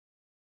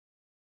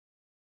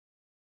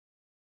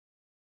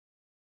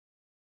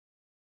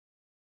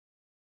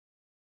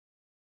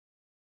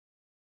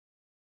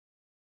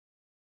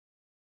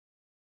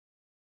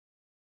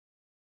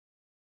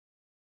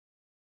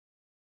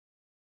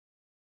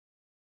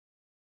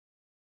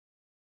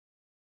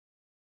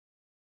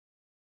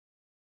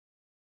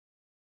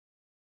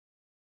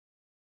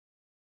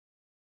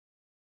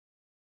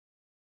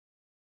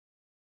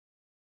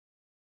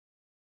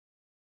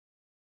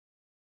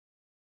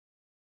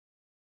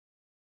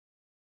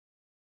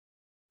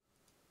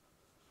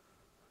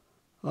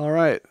All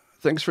right.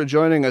 Thanks for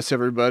joining us,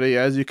 everybody.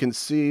 As you can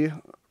see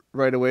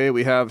right away,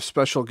 we have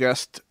special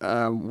guest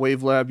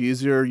WaveLab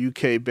user,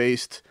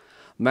 UK-based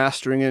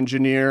mastering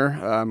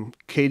engineer,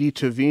 Katie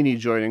Tavini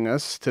joining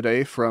us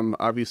today from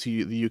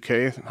obviously the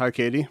UK. Hi,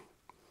 Katie.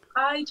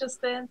 Hi,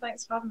 Justin.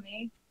 Thanks for having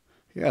me.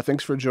 Yeah,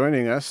 thanks for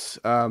joining us.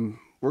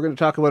 We're going to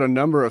talk about a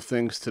number of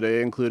things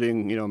today,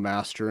 including,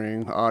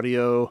 mastering,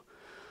 audio,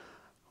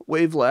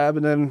 WaveLab,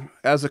 and then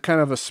as a kind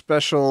of a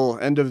special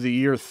end of the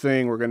year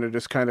thing, we're going to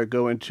just kind of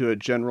go into a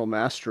general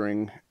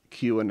mastering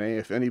Q&A.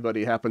 If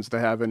anybody happens to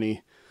have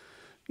any,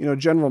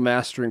 general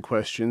mastering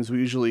questions,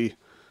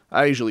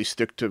 I usually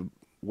stick to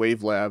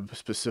WaveLab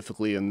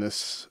specifically in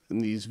these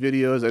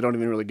videos. I don't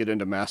even really get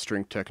into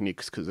mastering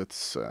techniques because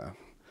it's a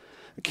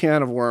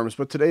can of worms.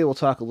 But today we'll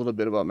talk a little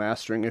bit about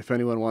mastering if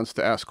anyone wants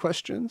to ask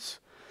questions.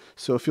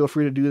 So feel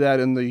free to do that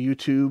in the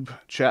YouTube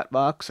chat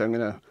box. I'm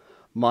going to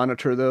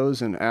monitor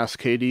those and ask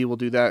Katie. We'll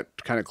do that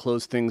to kind of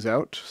close things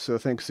out. So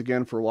thanks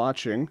again for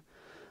watching.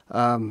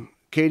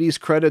 Katie's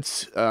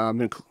credits, a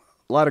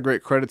lot of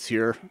great credits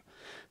here,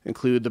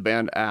 include the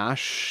band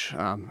Ash,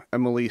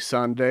 Emily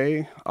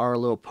Sandé,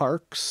 Arlo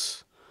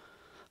Parks,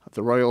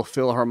 the Royal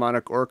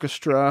Philharmonic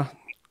Orchestra,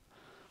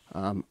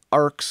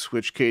 Arcs,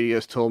 which Katie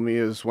has told me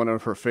is one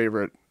of her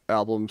favorite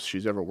albums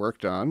she's ever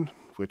worked on,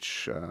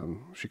 which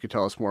she could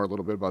tell us more a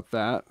little bit about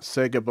that.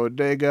 Sega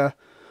Bodega,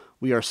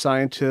 We Are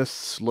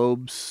Scientists,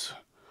 Lobes,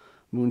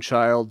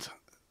 Moonchild,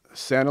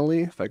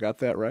 Sanily, if I got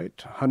that right,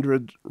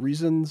 100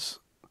 Reasons,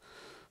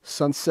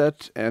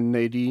 Sunset, and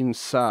Nadine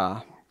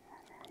Shah.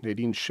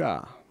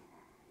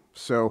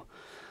 So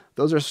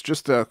those are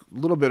just a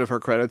little bit of her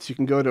credits. You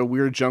can go to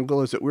Weird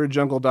Jungle. Is it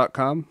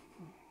weirdjungle.com?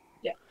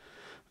 Yeah.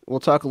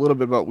 We'll talk a little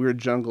bit about Weird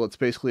Jungle. It's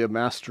basically a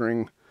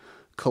mastering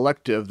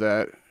collective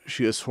that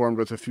she has formed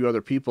with a few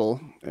other people,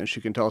 and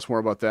she can tell us more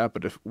about that.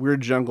 But if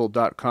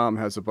weirdjungle.com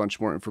has a bunch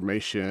more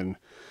information,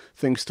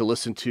 things to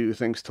listen to,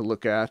 things to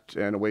look at,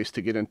 and ways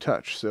to get in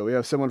touch. So we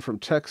have someone from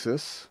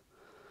Texas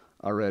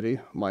already,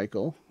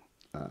 Michael.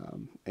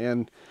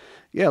 And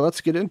yeah,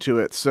 let's get into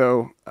it.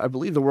 So I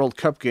believe the World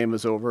Cup game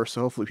is over,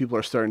 so hopefully people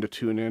are starting to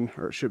tune in,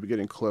 or it should be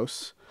getting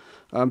close.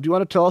 Do you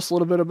want to tell us a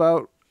little bit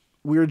about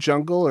Weird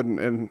Jungle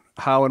and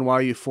how and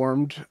why you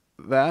formed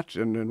that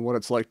and what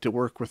it's like to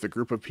work with a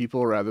group of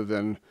people rather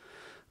than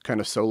kind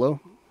of solo?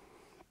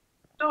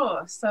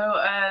 Sure.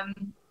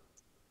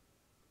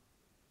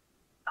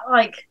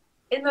 Like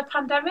in the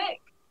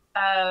pandemic,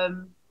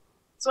 um,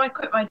 so I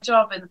quit my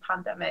job in the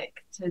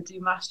pandemic to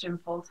do mastering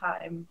full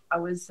time. I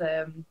was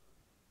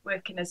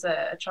working as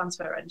a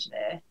transfer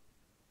engineer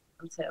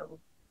until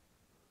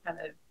kind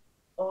of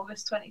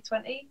August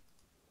 2020.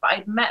 But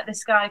I'd met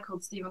this guy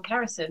called Stephen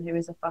Kerrison, who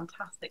is a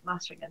fantastic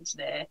mastering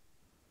engineer,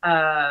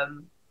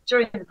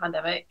 during the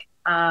pandemic,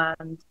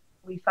 and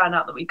we found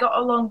out that we got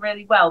along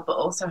really well, but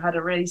also had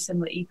a really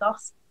similar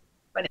ethos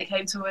when it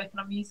came to working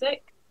on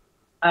music.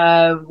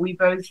 We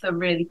both are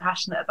really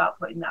passionate about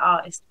putting the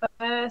artist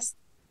first,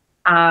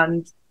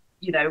 and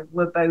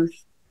we're both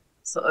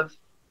sort of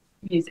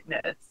music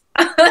nerds,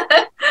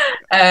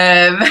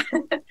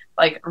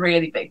 like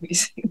really big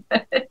music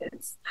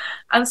nerds.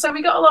 And so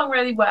we got along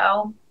really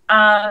well.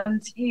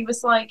 And he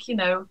was like,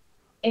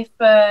 if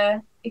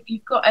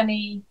you've got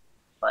any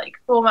like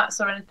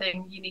formats or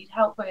anything you need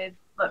help with,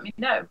 let me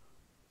know.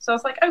 So I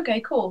was like,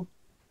 okay, cool.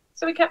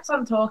 So we kept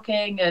on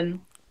talking, and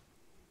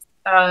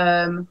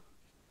um,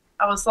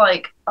 I was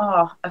like,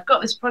 oh, I've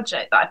got this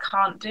project that I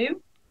can't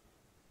do.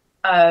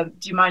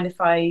 Do you mind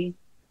if I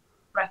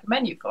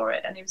recommend you for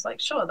it? And he was like,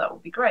 sure, that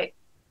would be great.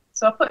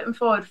 So I put him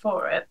forward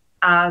for it,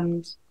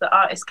 and the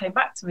artist came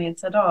back to me and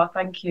said, oh,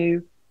 thank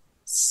you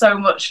so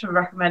much for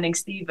recommending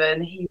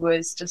Stephen. He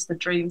was just a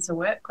dream to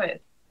work with.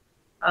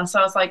 And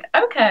so I was like,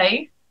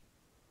 okay,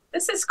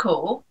 this is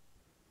cool.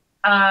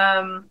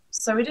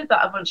 So we did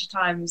that a bunch of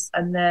times,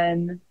 and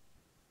then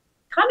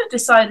kind of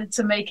decided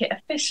to make it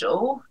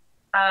official,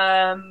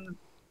 um,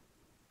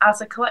 as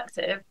a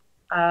collective.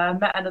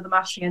 Met another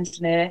mastering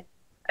engineer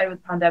over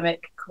the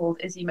pandemic called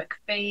Izzy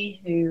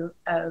McPhee, who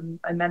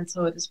I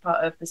mentored as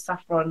part of the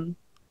Saffron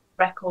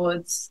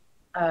Records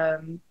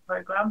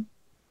program.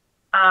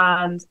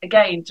 And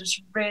again,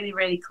 just really,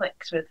 really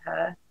clicked with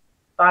her,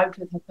 vibed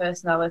with her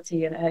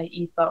personality and her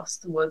ethos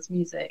towards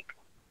music,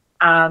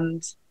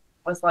 and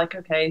was like,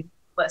 okay,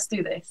 let's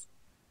do this.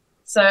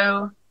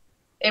 So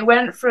it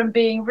went from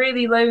being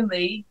really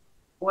lonely,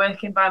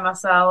 working by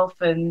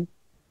myself and,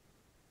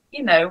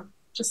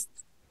 just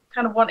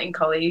kind of wanting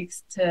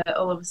colleagues, to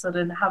all of a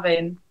sudden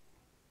having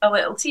a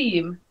little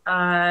team.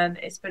 And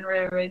it's been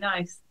really, really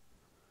nice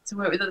to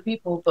work with other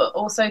people, but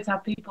also to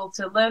have people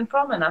to learn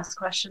from and ask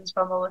questions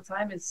from all the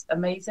time is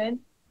amazing.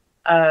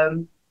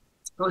 Um,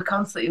 we're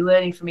constantly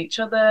learning from each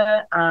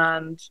other,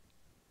 and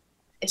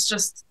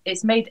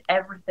it's made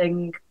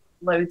everything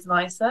loads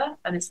nicer,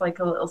 and it's like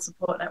a little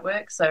support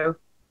network. So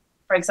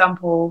for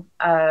example,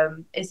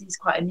 Izzy's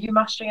quite a new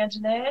mastering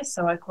engineer,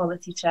 so I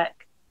quality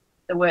check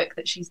the work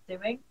that she's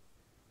doing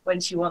when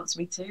she wants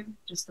me to,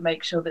 just to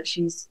make sure that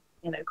she's,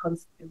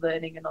 constantly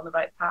learning and on the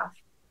right path.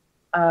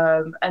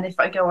 And if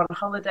I go on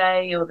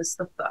holiday or the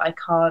stuff that I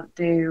can't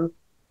do,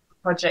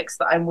 projects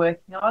that I'm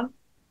working on,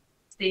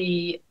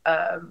 Steve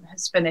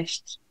has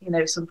finished,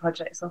 some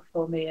projects off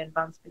for me, and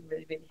Van's been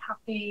really, really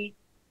happy.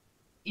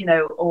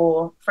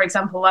 Or for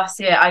example, last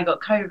year I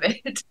got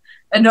COVID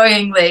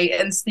annoyingly,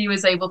 and Steve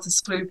was able to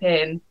swoop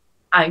in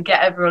and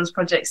get everyone's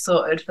projects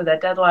sorted for their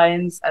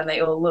deadlines, and they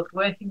all loved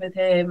working with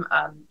him.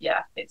 And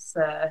yeah, it's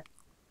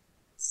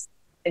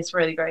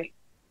really great.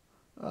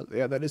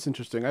 Yeah, that is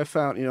interesting. I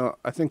found,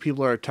 I think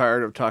people are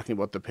tired of talking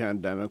about the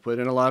pandemic, but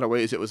in a lot of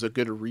ways, it was a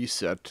good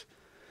reset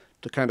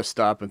to kind of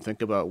stop and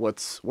think about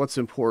what's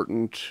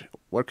important,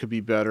 what could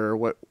be better,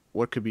 what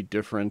could be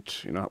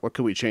different, what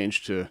could we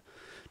change to,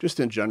 just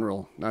in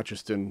general, not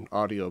just in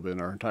audio, but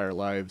in our entire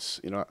lives.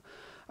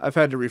 I've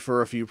had to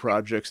refer a few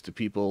projects to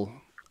people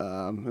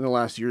in the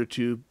last year or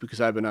two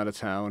because I've been out of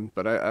town,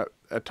 but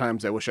at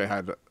times I wish I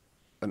had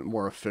a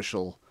more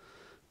official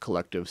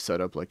collective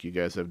setup like you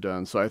guys have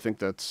done. So I think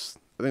that's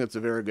a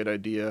very good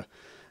idea.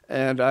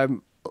 And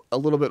I'm a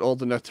little bit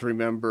old enough to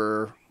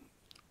remember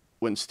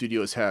when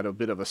studios had a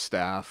bit of a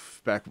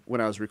staff back when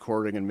I was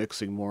recording and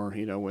mixing more,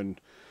 when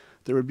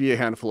there would be a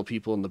handful of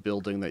people in the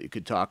building that you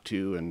could talk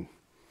to and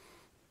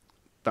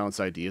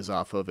bounce ideas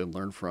off of and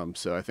learn from.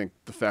 So I think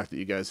the fact that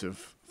you guys have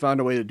found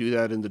a way to do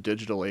that in the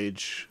digital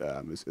age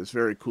is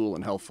very cool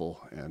and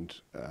helpful. And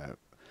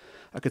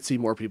I could see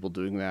more people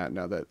doing that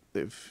now that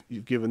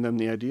you've given them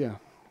the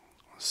idea.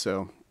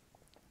 So,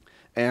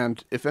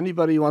 and if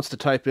anybody wants to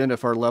type in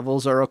if our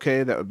levels are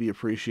okay, that would be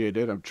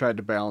appreciated. I've tried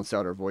to balance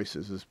out our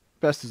voices as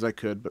best as I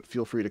could, but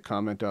feel free to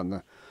comment on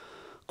the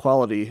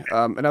quality.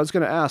 And I was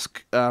going to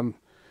ask,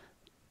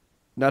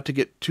 not to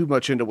get too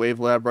much into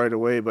WaveLab right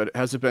away, but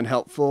has it been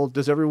helpful?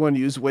 Does everyone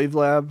use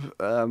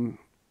WaveLab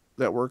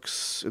that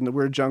works in the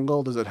Weird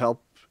Jungle? Does it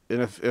help?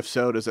 And if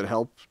so, does it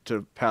help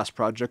to pass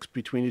projects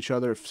between each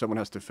other if someone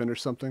has to finish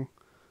something?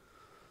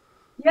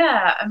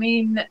 Yeah, I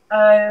mean,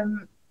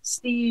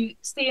 Steve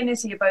and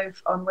Izzy are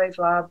both on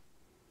WaveLab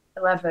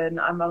 11.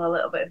 I'm on a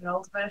little bit of an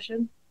older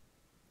version,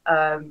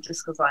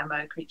 just because I'm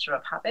a creature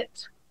of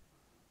habit.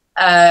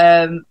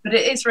 But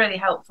it is really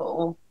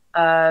helpful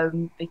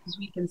because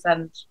we can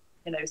send,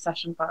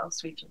 session files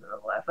to each other or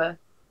whatever,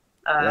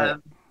 Right.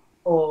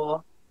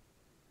 or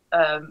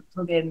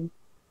plug in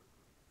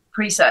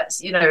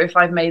presets. If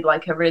I've made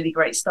like a really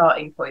great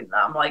starting point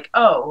that I'm like,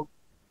 oh,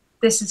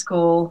 this is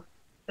cool.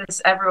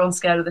 This everyone's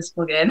scared of this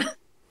plugin.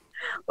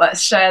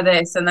 Let's share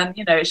this, and then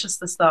it's just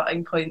the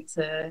starting point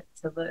to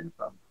learn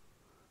from.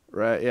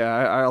 Right. Yeah.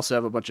 I also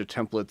have a bunch of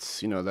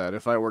templates, that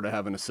if I were to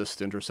have an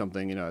assistant or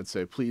something, I'd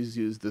say, please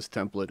use this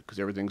template because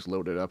everything's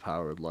loaded up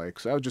how I would like.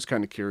 So I was just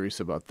kind of curious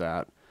about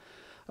that.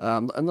 I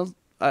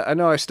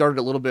know I started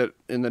a little bit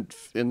in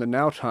the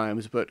now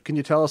times, but can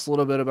you tell us a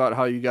little bit about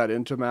how you got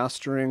into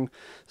mastering?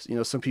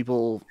 Some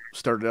people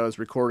started out as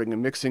recording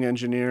and mixing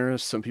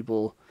engineers. Some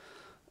people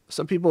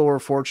were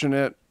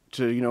fortunate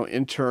to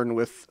intern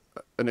with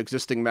an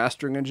existing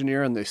mastering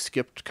engineer, and they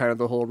skipped kind of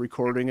the whole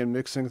recording and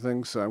mixing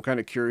thing. So I'm kind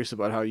of curious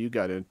about how you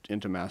got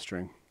into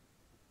mastering.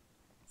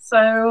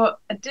 So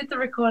I did the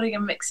recording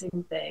and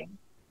mixing thing.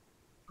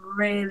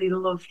 Really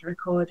loved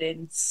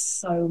recording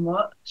so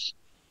much.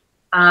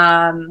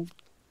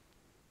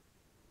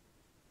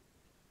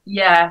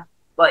 Yeah,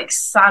 like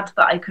sad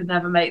that I could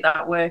never make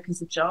that work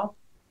as a job.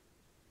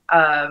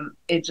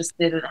 It just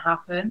didn't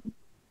happen.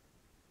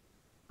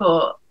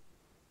 But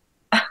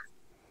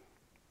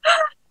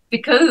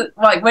because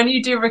like when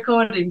you do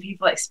recording,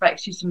 people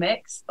expect you to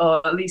mix,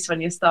 or at least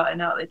when you're starting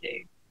out, they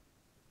do.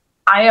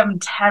 I am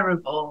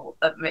terrible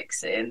at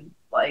mixing,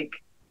 like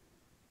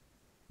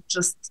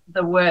just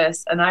the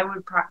worst. And I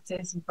would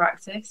practice and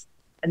practice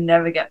and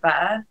never get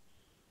better.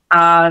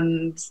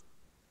 And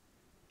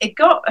it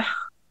got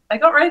I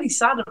got really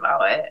sad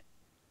about it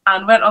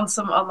and went on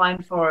some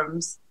online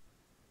forums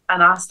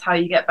and asked how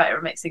you get better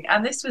at mixing.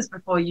 And this was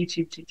before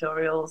YouTube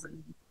tutorials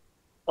and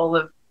all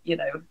of,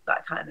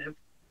 that kind of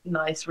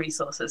nice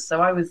resources.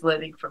 So I was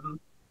learning from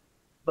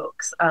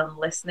books and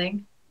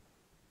listening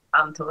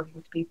and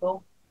talking to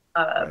people.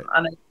 Right.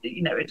 And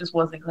it just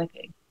wasn't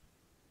clicking.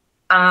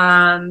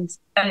 And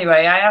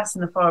anyway, I asked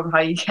in the forum how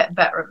you get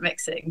better at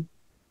mixing.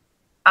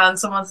 And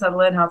someone said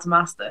learn how to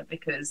master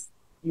because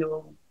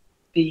you'll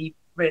be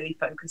really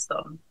focused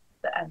on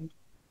the end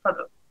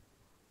product.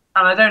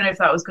 And I don't know if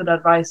that was good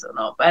advice or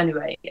not, but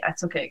anyway, I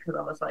took it because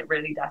I was like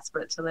really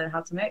desperate to learn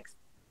how to mix.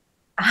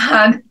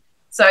 And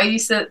so I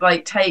used to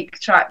like take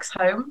tracks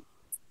home,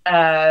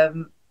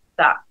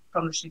 that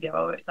from the studio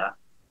I worked at,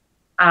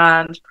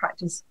 and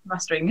practice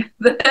mastering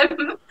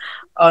them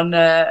on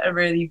a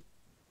really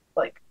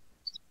like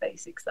just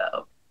basic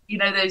setup.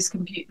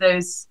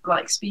 Those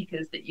like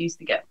speakers that you used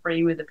to get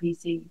free with a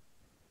PC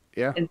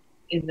Yeah.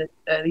 in the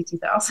early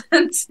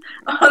 2000s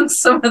on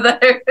some of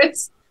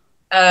those.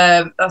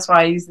 That's why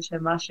I use the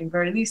term mastering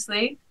very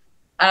loosely.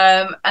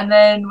 And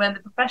then when the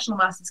professional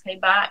masters came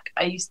back,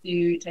 I used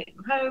to take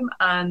them home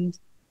and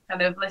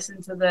kind of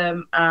listen to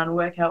them and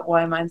work out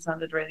why mine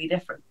sounded really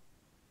different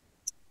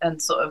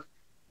and sort of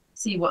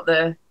see what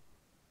the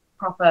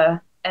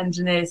proper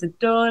engineers had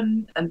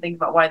done and think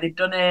about why they'd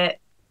done it,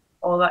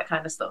 all that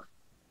kind of stuff.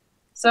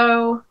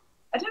 So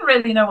I didn't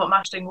really know what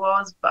mastering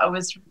was, but I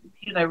was,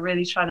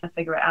 really trying to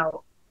figure it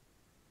out.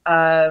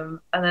 And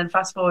then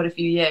fast forward a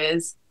few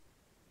years,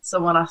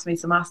 someone asked me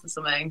to master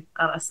something,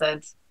 and I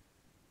said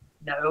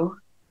no.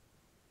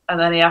 And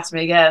then he asked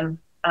me again,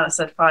 and I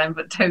said fine,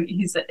 but don't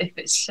use it if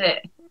it's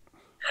shit.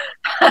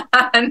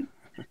 And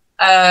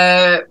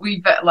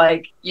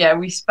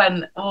we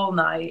spent all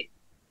night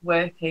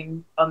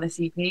working on this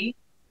EP,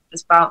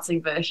 just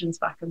bouncing versions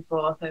back and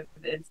forth over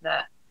the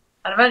internet.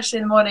 And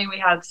eventually in the morning we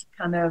had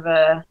kind of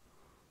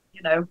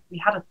we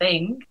had a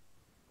thing,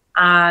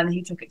 and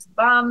he took it to the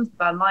band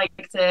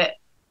liked it,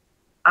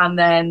 and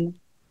then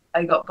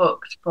I got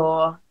booked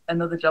for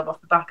another job off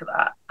the back of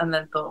that, and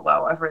then thought,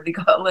 wow, I've really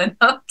got to learn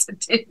how to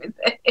do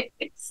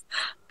this.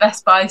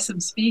 Best buy some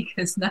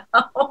speakers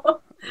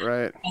now.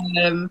 Right.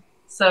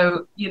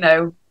 So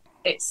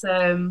it's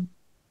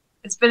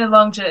been a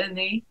long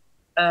journey.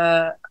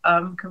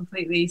 I'm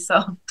completely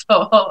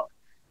self-taught,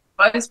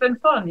 but it's been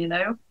fun.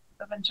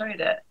 I've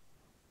enjoyed it.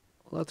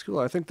 Well, that's cool.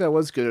 I think that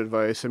was good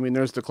advice. I mean,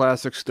 there's the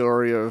classic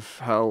story of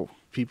how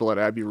people at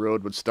Abbey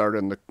Road would start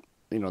in the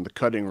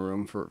cutting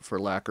room for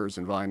lacquers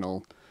and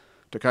vinyl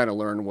to kind of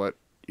learn what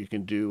you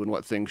can do and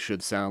what things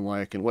should sound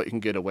like and what you can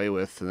get away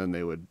with, and then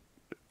they would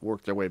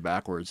work their way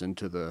backwards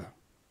into the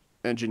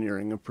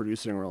engineering and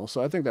producing role.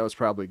 So I think that was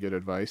probably good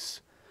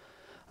advice.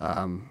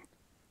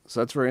 So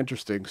that's very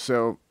interesting.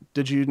 So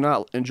did you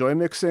not enjoy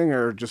mixing,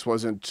 or just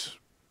wasn't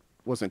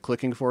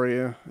clicking for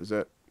you? It Is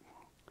that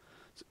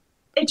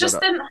just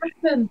didn't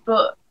happen,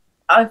 but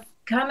I've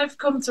kind of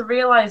come to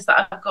realize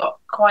that I've got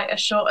quite a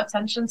short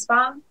attention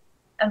span,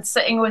 and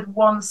sitting with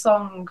one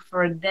song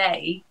for a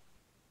day,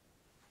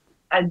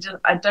 I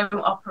don't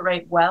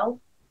operate well.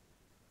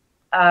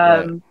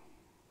 right? Um,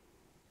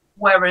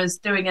 Whereas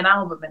doing an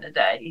album in a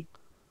day,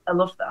 I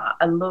love that.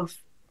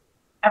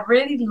 I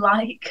really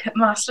like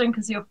mastering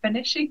because you're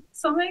finishing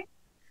something. Yep.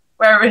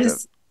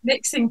 Whereas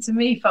mixing to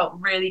me felt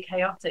really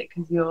chaotic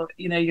because you're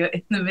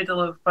in the middle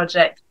of a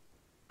project,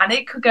 and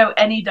it could go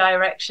any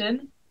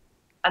direction,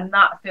 and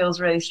that feels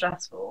really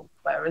stressful.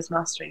 Whereas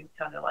mastering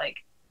kind of like,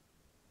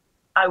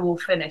 I will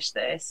finish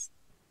this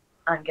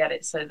and get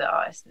it so the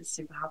artist is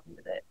super happy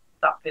with it.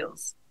 That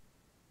feels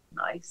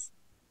nice.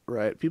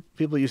 Right.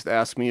 People used to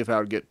ask me if I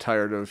would get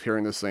tired of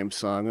hearing the same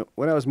song.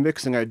 When I was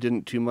mixing, I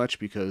didn't too much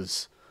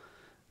because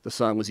the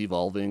song was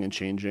evolving and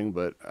changing,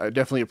 but I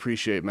definitely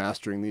appreciate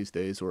mastering these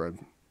days where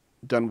I'm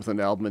done with an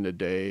album in a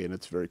day and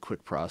it's a very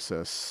quick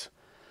process.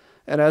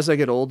 And as I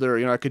get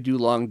older, I could do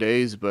long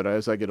days, but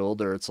as I get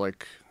older, it's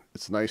like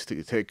it's nice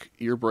to take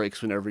ear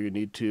breaks whenever you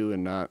need to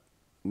and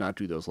not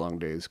do those long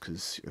days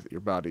because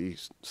your body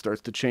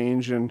starts to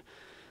change and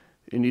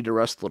you need to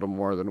rest a little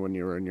more than when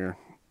you were in your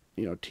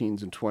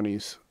teens and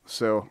 20s.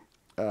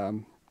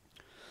 Um,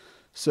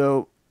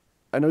 so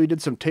I know you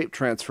did some tape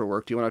transfer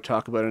work. Do you want to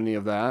talk about any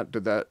of that?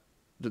 Did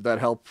that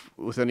help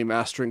with any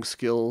mastering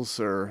skills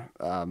or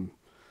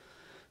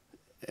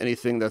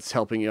anything that's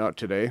helping you out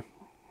today?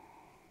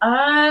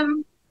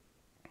 Um,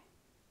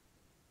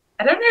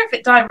 I don't know if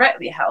it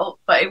directly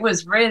helped, but it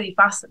was really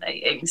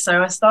fascinating.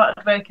 So I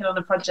started working on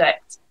a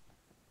project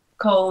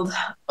called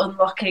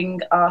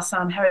Unlocking Our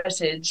Sound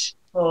Heritage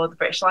for the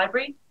British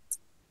Library,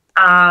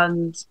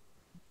 and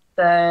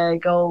the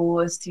goal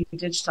was to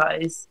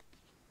digitize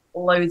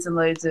loads and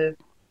loads of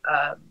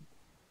um,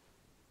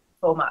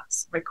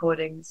 formats,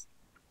 recordings,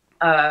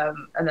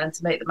 and then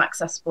to make them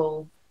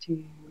accessible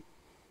to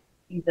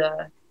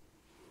either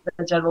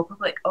the general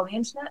public on the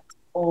internet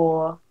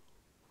or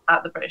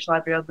at the British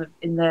Library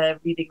in the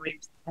reading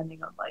rooms,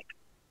 depending on like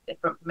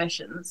different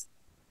permissions.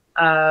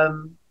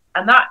 And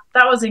that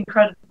was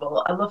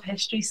incredible. I love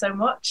history so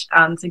much,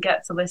 and to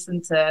get to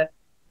listen to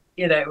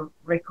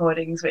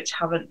recordings which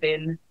haven't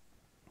been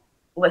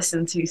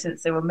listened to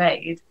since they were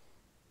made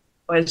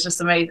was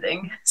just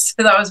amazing.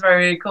 So that was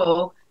very, very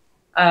cool.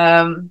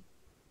 I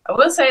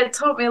will say it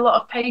taught me a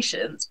lot of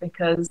patience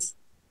because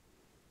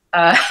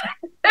uh,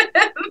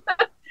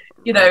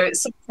 Right.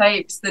 some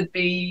tapes there'd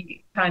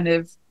be kind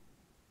of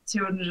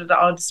 200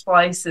 odd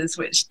splices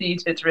which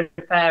needed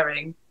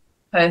repairing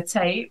per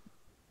tape.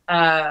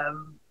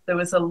 There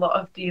was a lot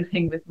of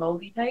dealing with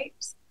moldy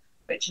tapes,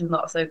 which is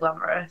not so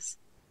glamorous.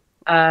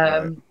 Right.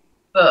 Um,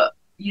 but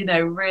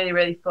really,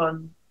 really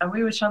fun. And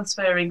we were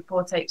transferring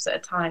 4 tapes at a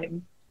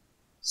time.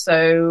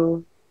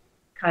 So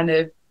kind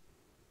of,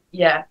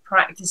 yeah,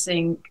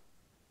 practicing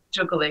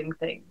juggling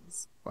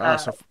things. Wow.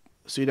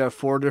 So you'd have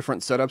 4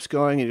 different setups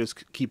going. You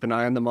just keep an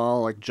eye on them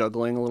all, like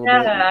juggling a little bit,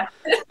 and Yeah,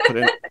 put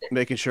in,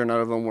 making sure none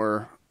of them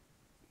were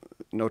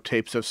no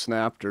tapes have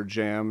snapped or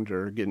jammed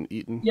or getting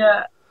eaten.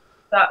 yeah,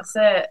 that's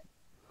it.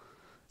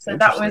 So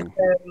that was,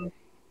 Interesting.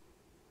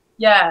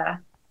 yeah,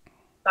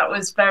 that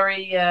was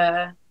very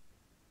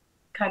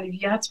kind of,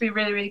 you had to be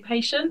really, really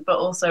patient, but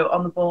also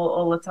on the ball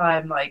all the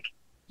time. Like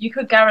you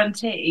could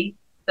guarantee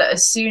that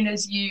as soon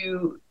as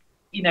you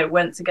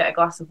went to get a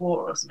glass of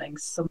water or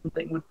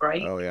something would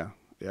break. Oh yeah.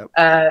 Yep.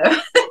 Uh,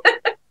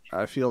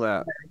 I feel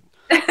that.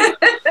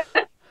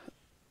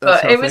 that's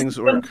But how it was things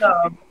a fun work.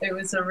 job. It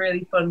was a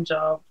really fun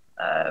job.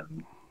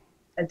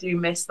 I do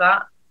miss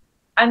that.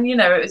 And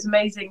it was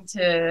amazing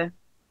to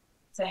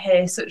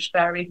hear such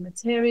varied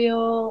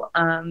material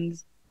and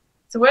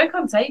to work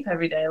on tape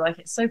every day. Like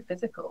it's so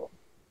physical.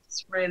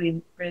 It's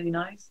really, really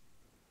nice.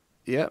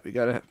 Yeah, you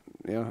gotta,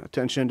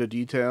 attention to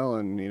detail,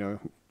 and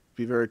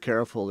be very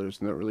careful.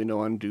 There's really no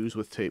undos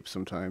with tape.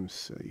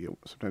 Sometimes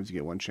sometimes you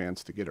get one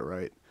chance to get it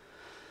right.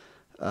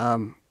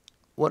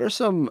 What are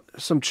some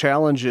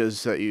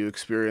challenges that you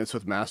experience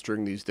with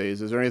mastering these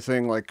days? Is there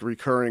anything like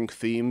recurring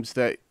themes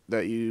that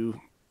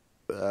you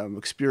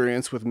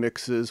experience with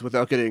mixes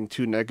without getting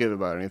too negative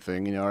about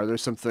anything? Are there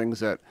some things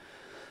that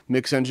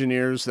mix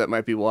engineers that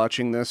might be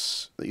watching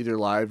this either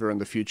live or in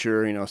the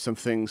future? Some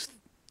things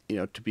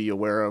to be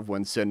aware of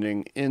when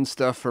sending in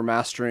stuff for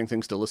mastering,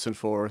 things to listen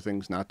for,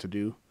 things not to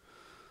do.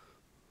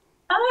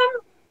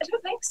 I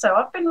don't think so.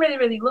 I've been really,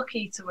 really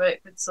lucky to work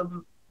with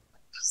some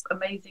just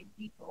amazing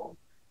people,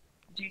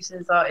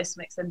 producers, artists,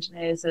 mix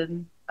engineers,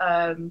 and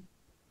I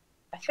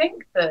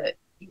think that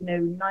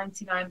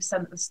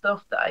 99% of the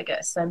stuff that I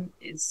get sent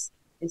is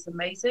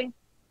amazing.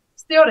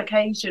 It's the odd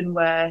occasion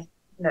where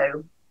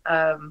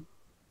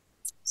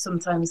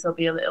sometimes there'll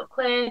be a little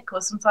click,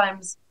 or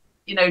sometimes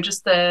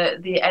just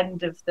the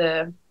end of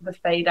the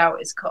fade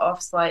out is cut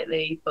off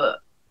slightly, but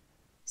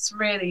it's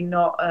really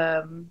not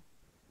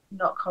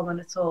common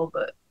at all.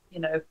 But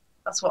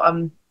that's what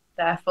I'm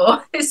there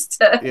for is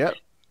Yeah,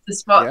 to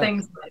spot yeah,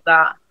 things like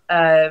that.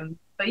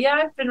 But yeah,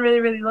 I've been really,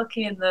 really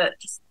lucky in that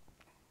just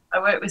I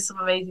work with some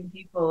amazing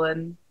people,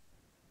 and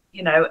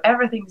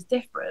everything's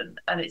different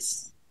and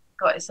it's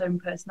got its own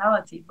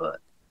personality. But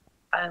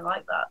I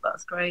like that.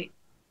 That's great.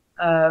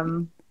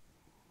 Um,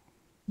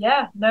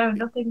 yeah, no,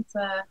 nothing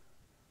to.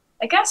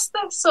 I guess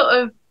the sort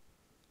of.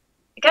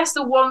 I guess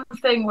the one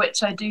thing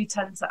which I do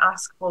tend to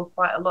ask for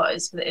quite a lot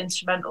is for the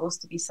instrumentals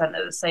to be sent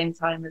at the same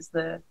time as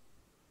the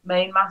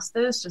main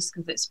masters, just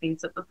because it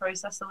speeds up the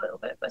process a little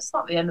bit. But it's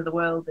not the end of the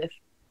world if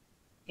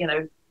you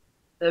know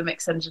the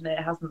mix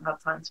engineer hasn't had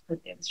time to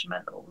print the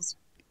instrumentals.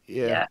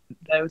 yeah. Yeah,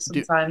 Do,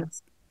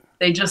 sometimes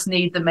they just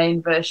need the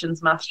main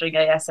versions mastering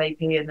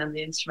ASAP, and then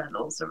the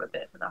instrumentals are a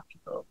bit of an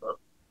afterthought. But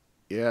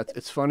yeah,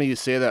 it's funny you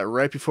say that.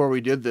 Right before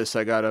we did this,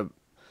 I got a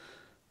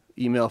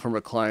email from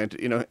a client.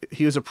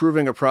 He was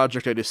approving a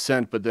project I just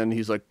sent, but then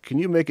he's like, "Can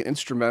you make an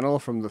instrumental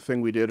from the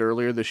thing we did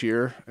earlier this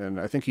year?" And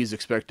I think he's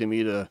expecting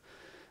me to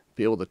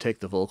be able to take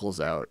the vocals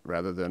out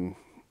rather than,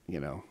 you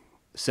know,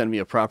 send me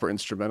a proper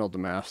instrumental to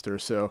master.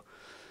 So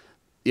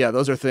yeah,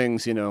 those are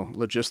things,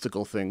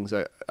 logistical things.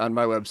 On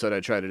my website, I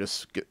try to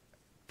just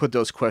put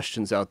those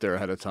questions out there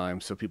ahead of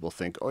time so people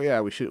think, oh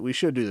yeah, we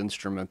should do the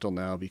instrumental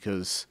now,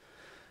 because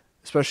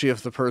especially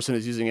if the person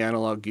is using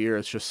analog gear,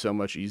 it's just so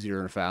much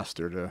easier and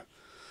faster to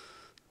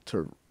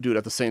do it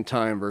at the same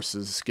time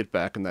versus get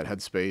back in that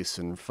headspace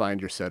and find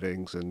your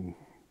settings and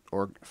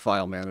or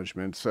file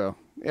management. So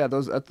yeah,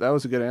 that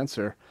was a good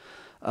answer.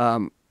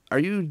 Are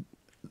you?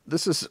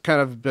 This has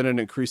kind of been an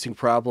increasing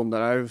problem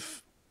that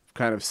I've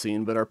kind of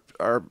seen, but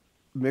are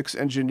mix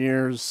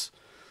engineers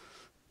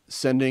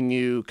sending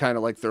you kind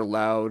of like their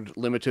loud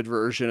limited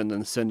version and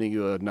then sending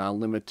you a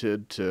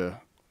non-limited to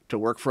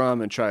work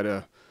from and try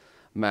to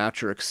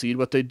match or exceed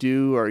what they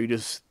do? Or are you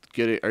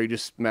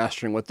just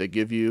mastering what they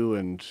give you,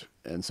 and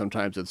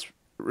sometimes it's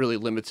really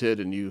limited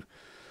and you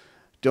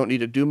don't need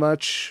to do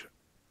much?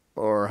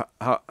 Or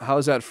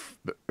how's that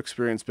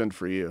experience been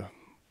for you?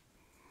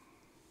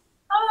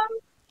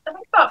 I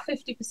think about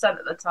 50%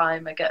 of the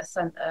time I get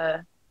sent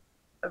a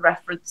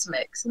reference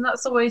mix, and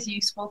that's always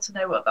useful to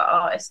know what the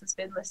artist has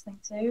been listening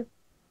to.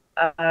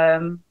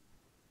 Um,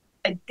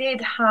 I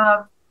did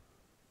have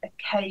a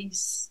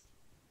case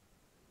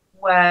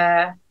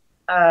where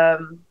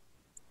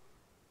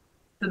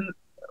the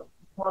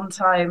one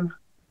time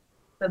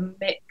the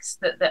mix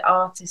that the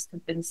artist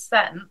had been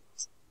sent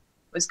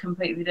was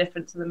completely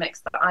different to the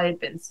mix that I had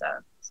been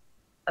sent.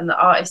 And the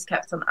artist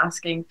kept on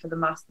asking for the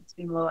master to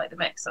be more like the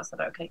mix. So I said,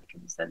 okay,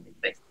 can you send me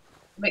the mix?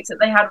 The mix that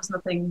they had was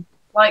nothing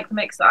like the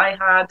mix that I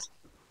had.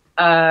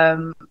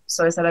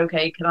 So I said,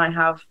 okay, can I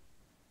have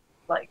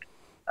like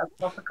a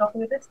proper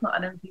copy of this, not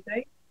an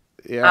MP3?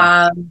 Yeah.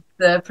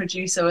 The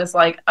producer was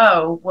like,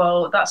 oh,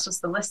 well, that's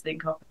just the listening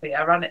copy.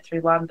 I ran it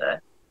through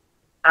Lambda.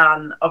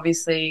 And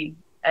obviously,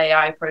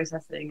 AI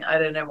processing, I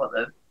don't know what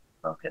the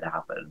fuck had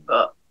happened,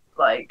 but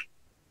like,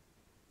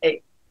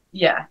 it,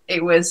 yeah,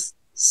 it was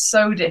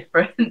so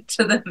different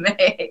to the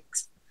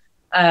mix.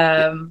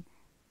 Um,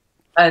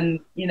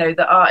 and,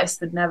 the artist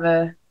had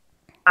never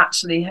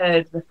actually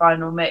heard the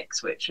final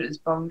mix, which was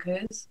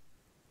bonkers.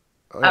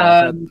 Oh yeah,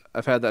 Um,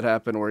 I've had that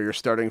happen where you're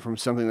starting from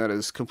something that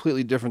is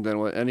completely different than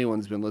what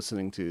anyone's been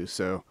listening to.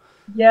 So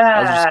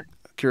I was just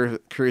yeah,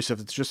 curious if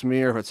it's just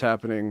me or if it's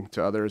happening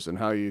to others and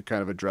how you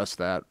kind of address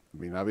that. I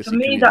mean, for obviously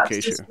me, that's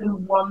just communication.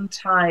 been one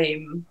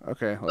time.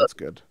 Okay, well But that's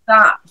good.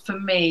 that for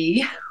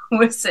me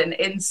was an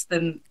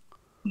instant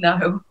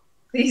no,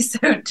 please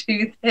don't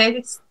do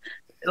this.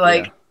 Yeah,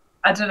 Like,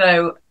 I don't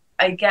know.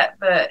 I get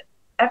that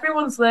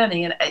everyone's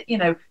learning, and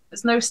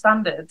there's no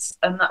standards,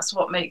 and that's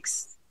what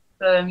makes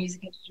the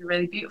music industry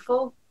really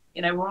beautiful.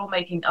 we're all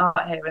making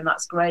art here, and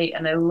that's great.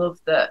 And I love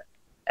that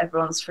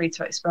everyone's free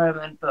to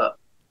experiment, but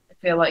I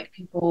feel like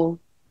people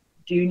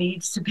do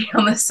need to be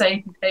on the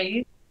same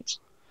page.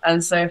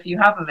 And so if you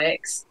have a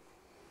mix,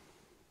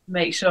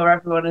 make sure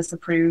everyone has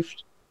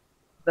approved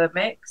the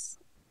mix,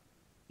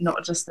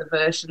 not just a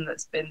version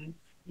that's been,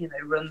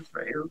 run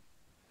through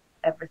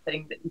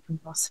everything that you can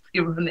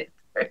possibly run it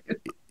through.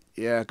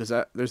 Yeah, because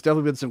there's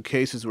definitely been some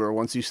cases where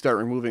once you start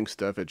removing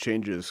stuff, it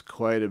changes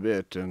quite a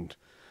bit, and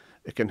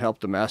it can help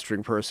the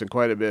mastering person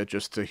quite a bit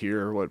just to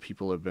hear what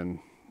people have been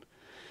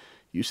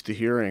used to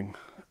hearing.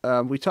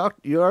 We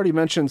talked. You already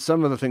mentioned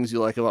some of the things you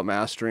like about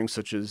mastering,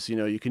 such as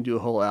you can do a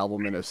whole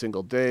album in a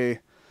single day,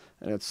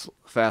 and it's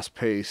fast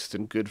paced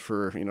and good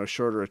for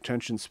shorter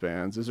attention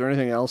spans. Is there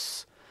anything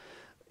else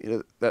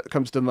that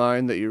comes to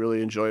mind that you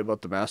really enjoy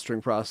about the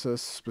mastering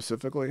process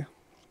specifically?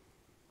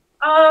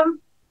 Um,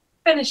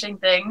 Finishing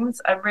things,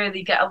 I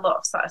really get a lot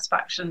of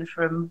satisfaction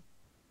from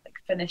like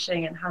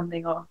finishing and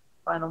handing off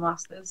final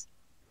masters.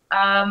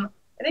 I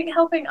think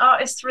helping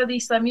artists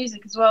release their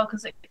music as well,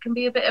 because it can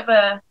be a bit of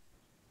a,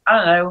 I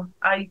don't know.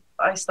 I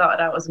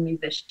started out as a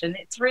musician.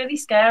 It's really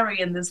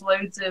scary, and there's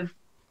loads of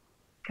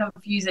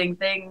confusing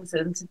things,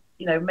 and to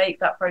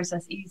make that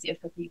process easier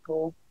for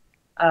people,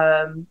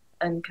 and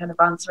kind of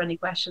answer any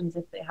questions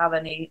if they have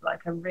any.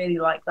 Like, I really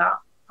like that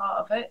part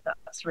of it.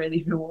 That's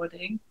really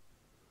rewarding.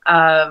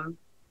 Um,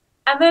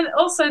 and then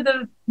also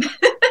the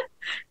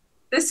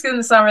this is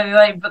gonna sound really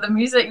lame, but the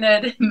music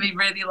nerd in me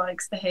really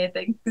likes to hear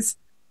things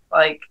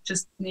like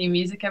just new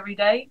music every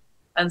day.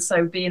 And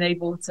so being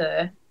able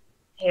to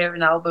hear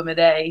an album a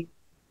day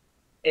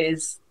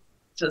is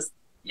just,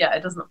 yeah,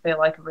 it doesn't feel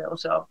like a real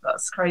job.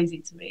 That's crazy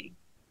to me.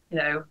 You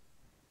know,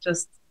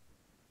 just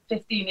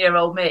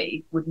 15-year-old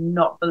me would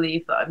not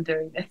believe that I'm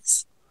doing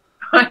this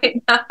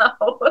right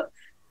now.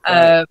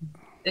 Right. um,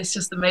 it's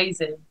just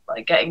amazing,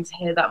 like getting to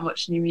hear that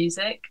much new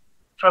music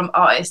from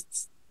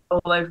artists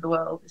all over the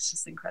world. It's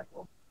just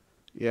incredible.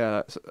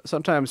 Yeah.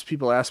 Sometimes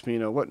people ask me,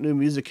 what new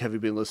music have you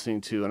been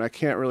listening to, and I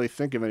can't really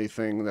think of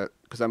anything that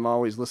because I'm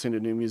always listening to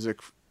new music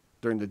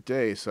during the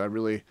day, so I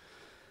really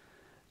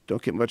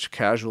don't get much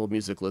casual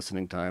music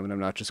listening time, and I'm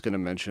not just going to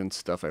mention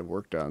stuff I've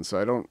worked on.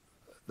 So I don't.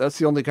 That's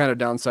the only kind of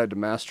downside to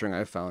mastering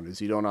I found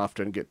is you don't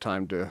often get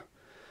time to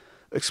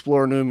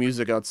explore new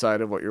music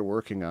outside of what you're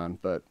working on.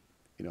 But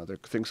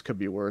things could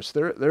be worse.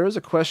 There is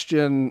a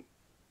question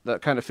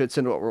that kind of fits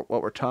into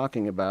what we're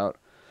talking about.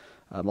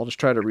 I'll just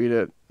try to read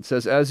it. It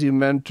says, as you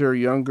mentor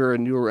younger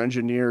and newer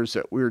engineers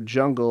at Weird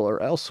Jungle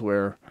or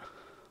elsewhere,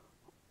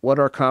 what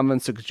are common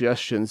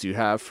suggestions you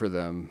have for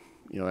them,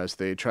 as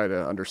they try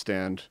to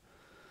understand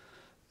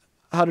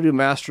how to do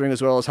mastering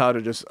as well as how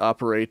to just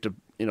operate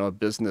a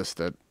business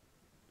that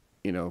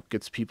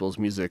gets people's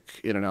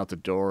music in and out the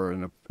door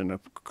in a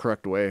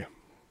correct way.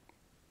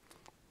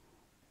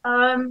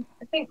 I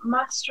think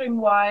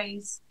mastering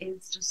wise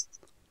is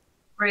just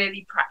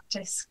really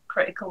practice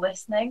critical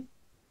listening.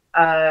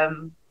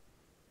 Um,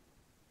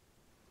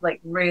 like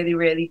really,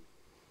 really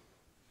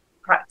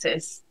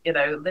practice,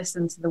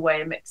 listen to the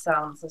way a mix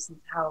sounds, listen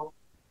to how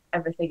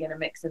everything in a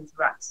mix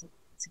interacts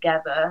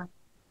together,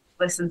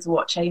 listen to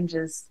what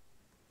changes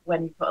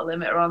when you put a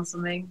limiter on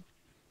something.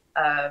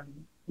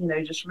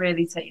 Just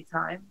really take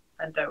your time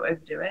and don't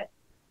overdo it.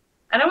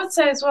 And I would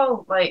say as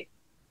well, like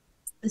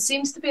there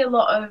seems to be a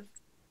lot of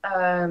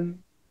I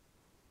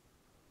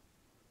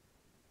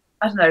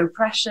don't know,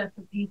 pressure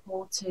for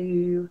people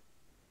to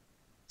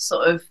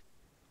sort of,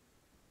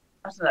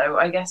 I don't know,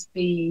 I guess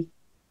be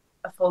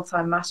a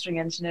full-time mastering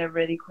engineer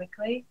really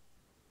quickly.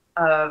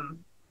 Um,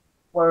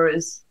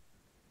 Whereas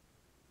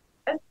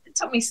it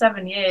took me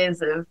 7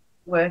 years of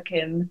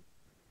working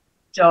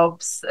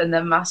jobs and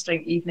then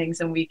mastering evenings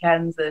and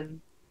weekends.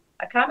 And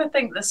I kind of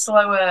think the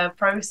slower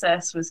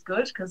process was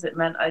good because it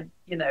meant I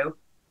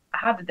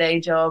had a day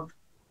job.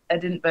 I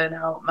didn't burn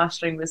out.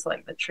 Mastering was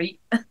like the treat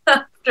Right.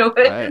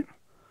 afterwards.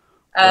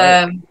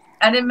 Right.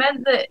 And it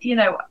meant that,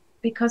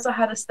 because I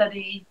had a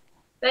steady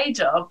day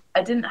job,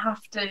 I didn't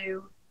have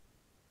to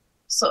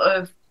sort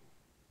of,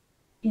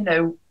 you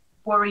know,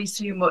 worry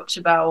too much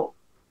about,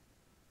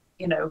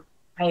 you know,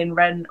 paying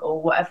rent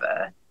or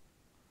whatever,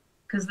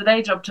 because the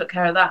day job took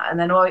care of that. And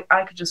then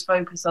I could just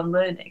focus on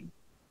learning,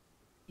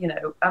 and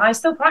I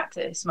still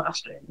practice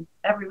mastering.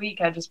 Every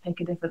week I just pick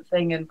a different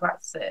thing and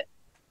practice it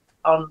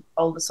on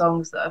all the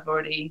songs that I've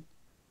already,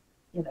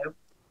 you know,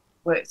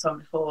 worked on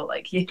before,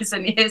 like years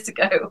and years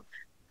ago.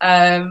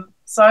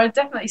 So I'd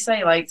definitely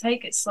say like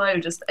take it slow,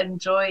 just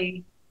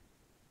enjoy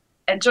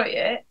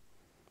it,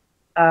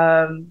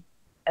 um,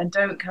 and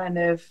don't kind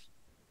of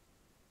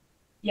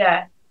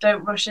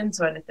don't rush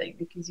into anything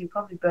because you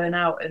probably burn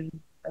out and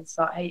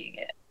start hating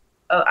it.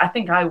 I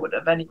think I would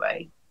have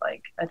anyway.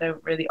 Like I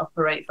don't really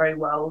operate very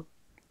well,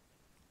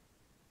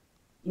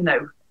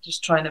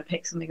 just trying to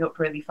pick something up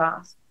really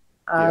fast.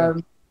 Yeah.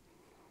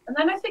 And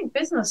then I think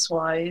business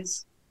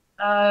wise,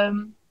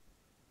 um,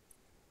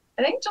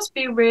 I think just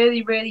be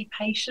really, really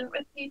patient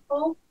with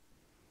people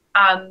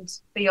and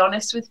be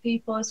honest with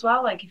people as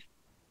well. Like if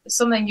it's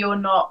something you're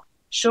not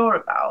sure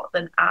about,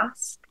 then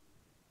ask.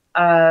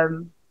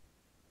 Um,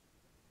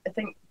 I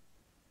think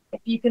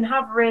if you can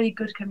have really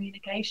good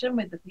communication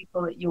with the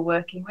people that you're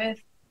working with,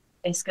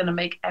 it's going to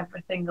make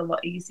everything a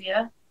lot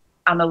easier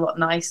and a lot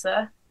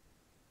nicer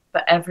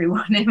for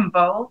everyone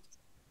involved.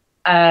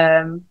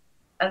 Um,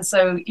 and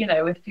so,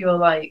 if you're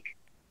like,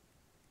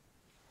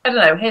 I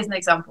don't know, here's an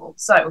example.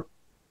 So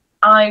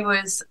I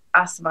was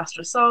asked to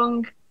master a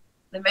song.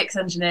 The mix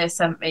engineer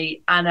sent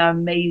me an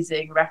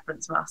amazing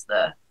reference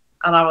master.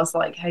 And I was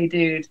like, hey,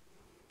 dude,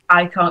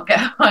 I can't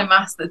get my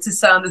master to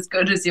sound as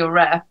good as your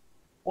ref.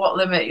 What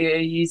limit are you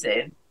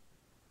using?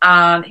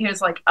 And he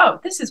was like, oh,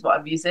 this is what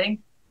I'm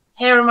using.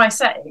 Here are my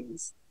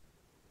settings.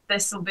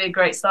 This will be a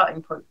great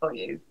starting point for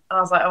you. And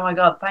I was like, oh my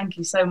God, thank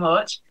you so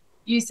much.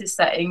 Used his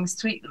settings,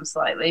 tweaked them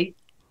slightly,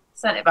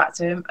 sent it back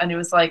to him. And he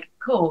was like,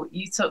 cool,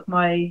 you took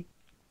my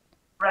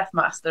ref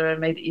master and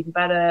made it even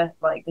better.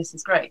 Like, this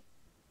is great.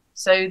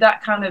 So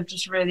that kind of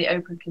just really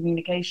open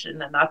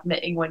communication and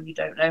admitting when you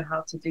don't know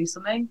how to do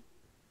something,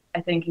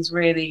 I think is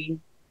really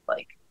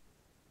like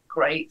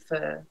great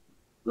for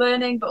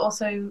learning, but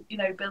also,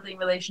 building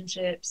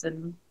relationships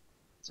and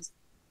just,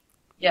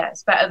 yeah,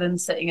 it's better than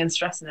sitting and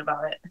stressing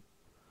about it.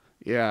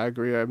 Yeah, I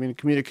agree. I mean,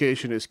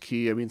 communication is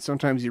key. I mean,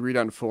 sometimes you read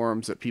on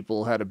forums that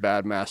people had a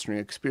bad mastering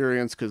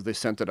experience because they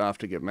sent it off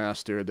to get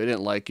mastered. They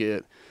didn't like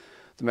it.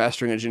 The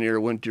mastering engineer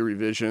wouldn't do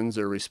revisions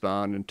or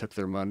respond and took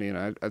their money.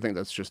 And I think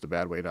that's just a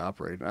bad way to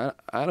operate. And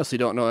I honestly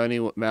don't know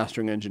any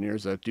mastering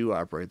engineers that do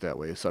operate that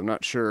way. So I'm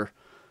not sure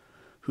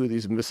who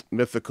these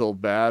mythical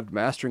bad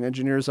mastering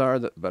engineers are,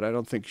 but I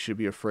don't think you should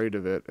be afraid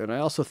of it. And I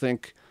also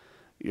think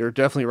you're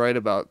definitely right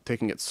about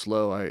taking it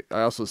slow.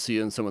 I also see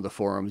in some of the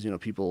forums,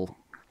 people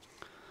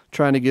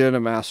trying to get into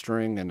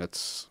mastering, and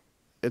it's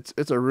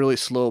a really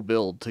slow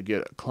build to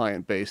get a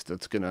client base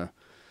that's gonna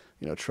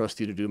trust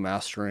you to do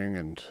mastering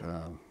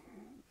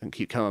and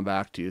keep coming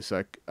back to you.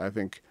 So I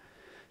think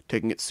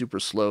taking it super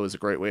slow is a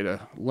great way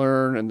to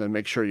learn, and then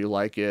make sure you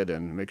like it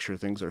and make sure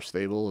things are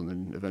stable, and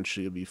then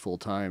eventually you'll be full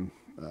time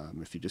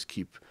if you just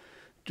keep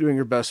doing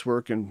your best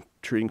work and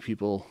treating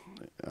people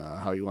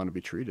how you want to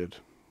be treated,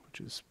 which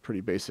is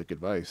pretty basic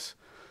advice.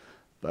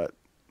 But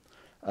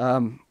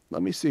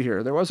let me see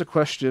here. There was a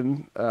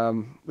question.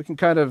 We can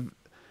kind of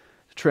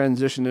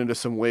transition into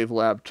some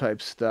WaveLab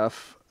type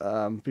stuff.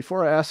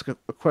 Before I ask a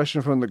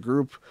question from the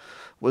group,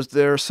 was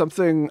there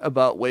something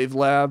about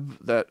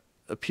WaveLab that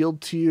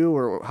appealed to you,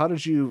 or how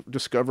did you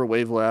discover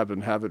WaveLab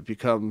and have it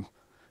become,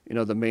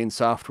 the main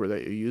software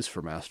that you use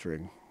for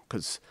mastering?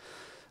 Because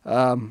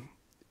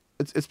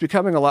it's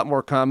becoming a lot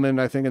more common,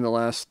 I think, in the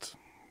last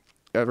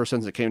ever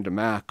since it came to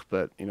Mac.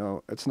 But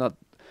it's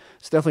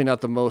definitely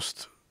not the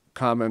most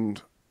common.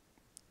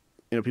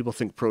 People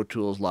think Pro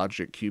Tools,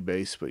 Logic,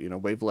 Cubase, but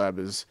WaveLab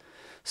is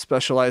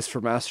specialized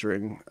for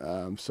mastering.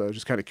 So I was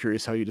just kind of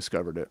curious how you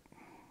discovered it.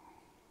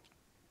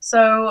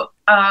 So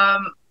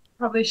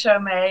probably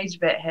showing my age a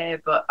bit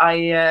here, but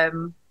I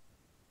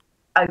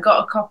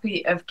got a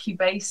copy of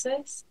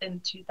Cubasis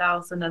in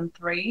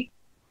 2003,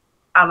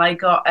 and I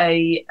got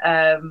a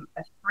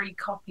free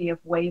copy of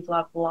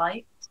WaveLab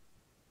Lite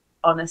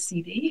on a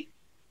CD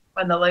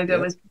when the logo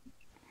Yep. was.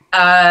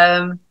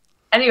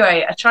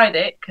 Anyway, I tried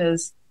it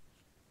because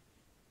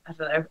I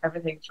don't know,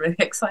 everything's really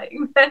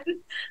exciting then,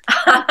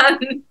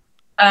 and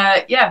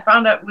yeah,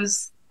 found out it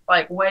was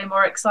like way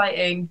more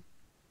exciting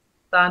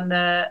than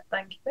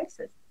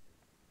Cubasis,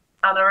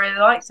 and I really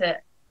liked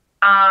it,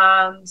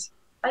 and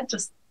I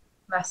just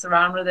mess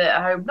around with it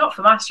at home, not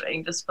for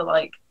mastering, just for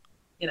like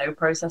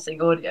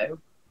processing audio,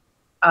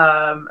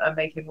 and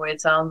making weird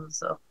sounds and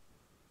stuff.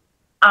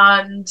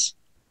 And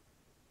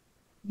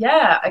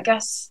yeah, I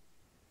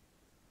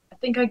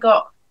think I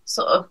got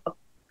sort of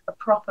a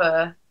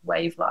proper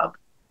WaveLab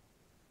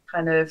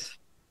kind of.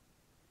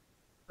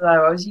 So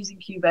I was using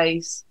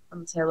Cubase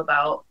until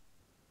about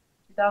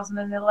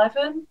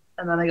 2011,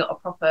 and then I got a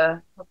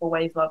proper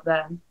WaveLab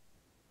then.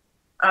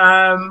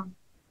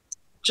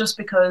 Just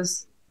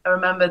because I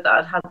remembered that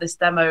I'd had this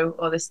demo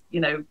or this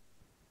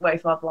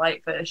WaveLab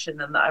Lite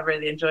version, and that I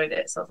really enjoyed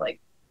it. So I was like,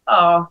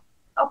 oh,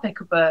 I'll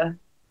pick up a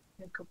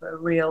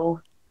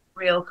real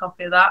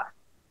copy of that,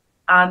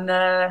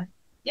 and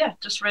yeah,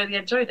 just really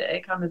enjoyed it.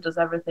 It kind of does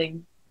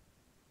everything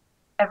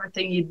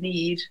you'd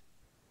need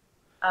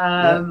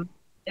Yeah.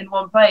 in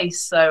one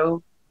place.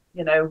 So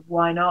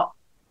why not?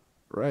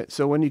 Right.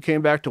 So when you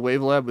came back to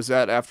WaveLab, was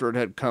that after it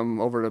had come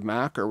over to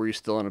Mac, or were you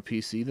still on a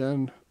PC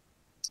then?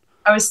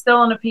 I was still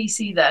on a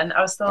PC then.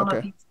 I was still on a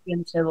Okay. PC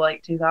until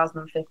like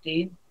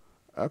 2015.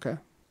 Okay.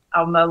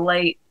 I'm a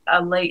late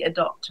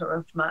adopter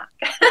of Mac.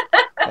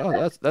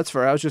 Oh, that's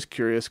fair. I was just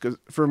curious because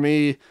for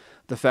me,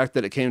 the fact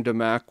that it came to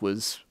Mac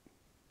was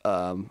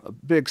a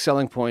big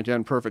selling point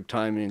and perfect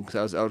timing because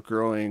I was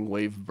outgrowing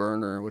Wave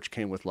Burner, which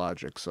came with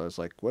Logic. So I was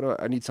like, what do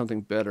I need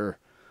something better?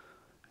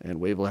 And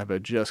WaveLab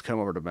had just come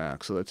over to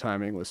Mac, so the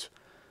timing was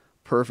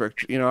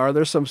perfect. Are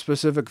there some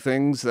specific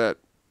things that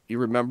you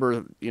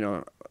remember,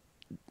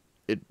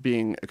 it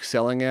being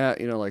excelling at?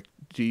 Like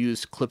do you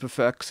use clip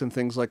effects and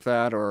things like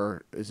that,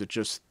 or is it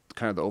just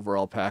kind of the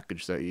overall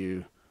package that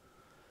you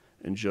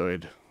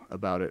enjoyed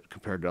about it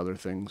compared to other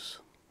things?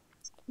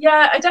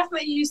 Yeah, I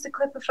definitely use the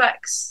clip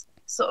effects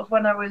sort of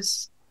when I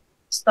was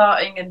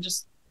starting and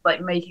just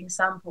like making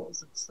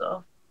samples and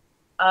stuff.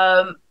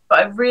 But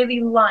I really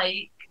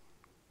like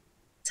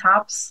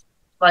tabs.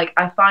 Like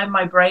I find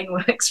my brain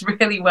works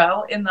really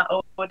well in that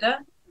order.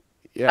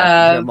 Yeah, you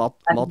can have Um,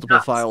 and multiple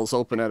that's files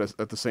open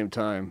at the same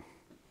time.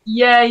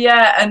 yeah,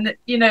 yeah, and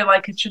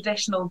like a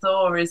traditional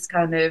door is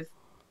kind of,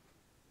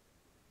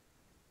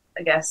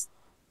 I guess,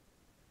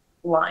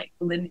 like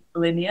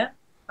linear.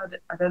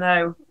 I don't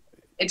know.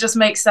 It just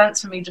makes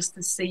sense for me just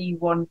to see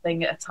one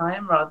thing at a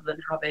time rather than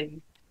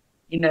having,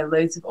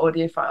 loads of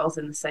audio files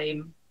in the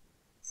same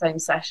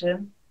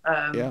session.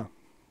 Yeah,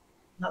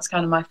 That's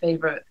kind of my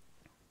favorite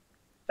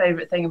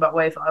thing about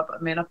WaveLab.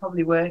 I mean, I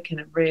probably work in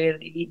a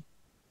really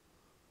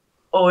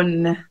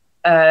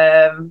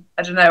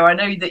I don't know. I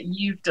know that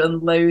you've done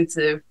loads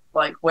of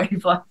like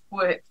WaveLab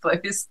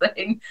workflows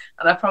thing,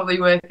 and I probably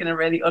work in a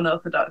really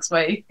unorthodox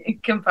way in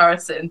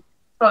comparison.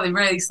 It's probably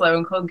really slow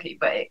and clunky,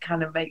 but it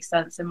kind of makes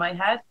sense in my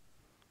head.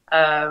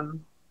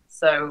 Um,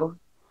 so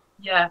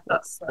yeah, well,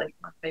 that's like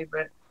my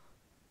favorite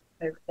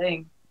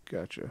thing.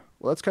 gotcha.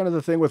 Well, that's kind of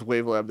the thing with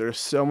WaveLab. There's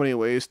so many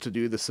ways to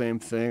do the same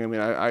thing. I mean,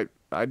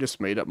 I just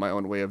made up my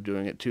own way of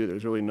doing it too.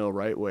 There's really no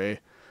right way.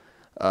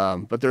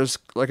 But there's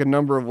like a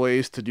number of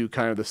ways to do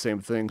kind of the same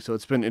thing. So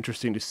it's been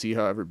interesting to see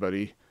how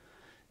everybody,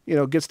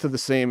 gets to the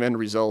same end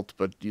result,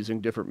 but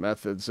using different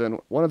methods. And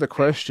one of the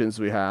questions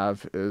we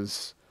have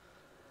is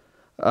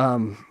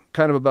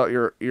kind of about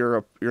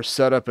your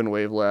setup in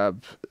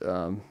WaveLab.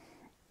 Um,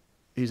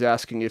 he's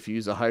asking if you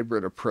use a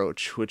hybrid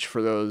approach, which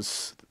for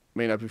those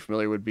may not be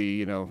familiar would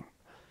be,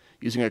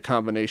 using a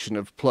combination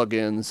of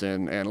plugins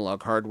and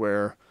analog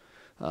hardware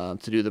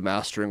to do the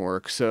mastering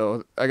work.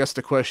 So I guess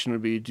the question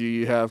would be, do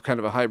you have kind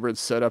of a hybrid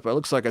setup? It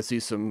looks like I see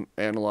some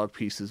analog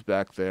pieces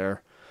back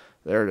there.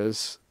 There it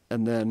is.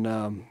 And then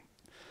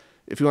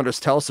if you want to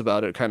just tell us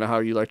about it, kind of how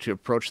you like to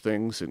approach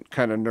things and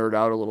kind of nerd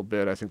out a little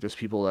bit. I think there's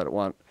people that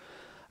want.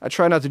 I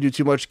try not to do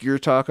too much gear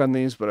talk on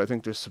these, but I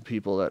think there's some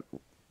people that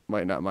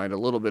might not mind a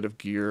little bit of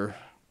gear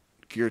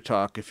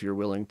talk if you're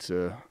willing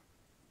to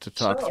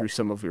talk Sure. through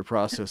some of your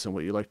process and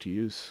what you like to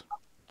use.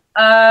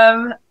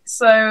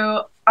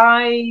 So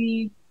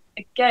I,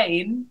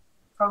 again,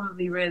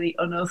 probably really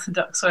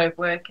unorthodox way of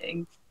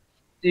working,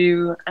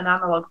 do an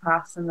analog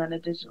pass and then a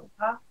digital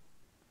pass.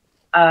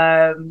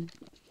 Um,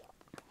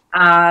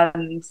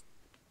 and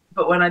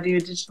but when I do a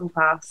digital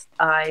pass,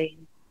 I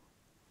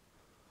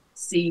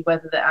see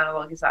whether the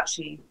analog is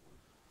actually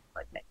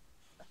like mixed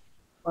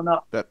or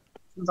not. That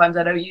Sometimes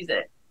I don't use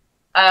it.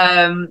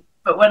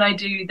 But when I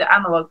do the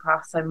analog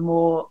pass, I'm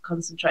more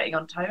concentrating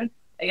on tone.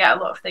 I get a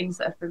lot of things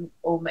that have been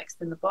all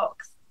mixed in the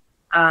box,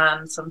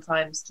 and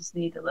sometimes just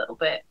need a little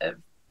bit of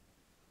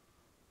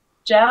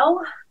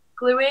gel,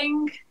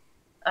 gluing,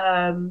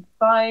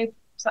 vibe,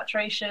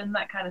 saturation,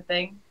 that kind of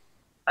thing.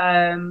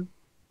 Um,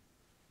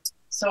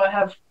 so I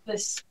have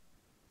this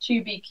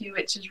tube EQ,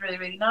 which is really,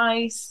 really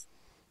nice.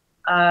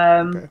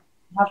 okay?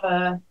 I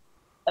have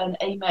an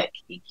AMEC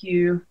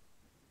EQ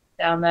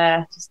down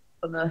there, just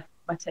on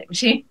my tape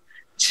machine,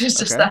 which is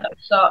just Okay. that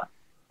shot.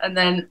 And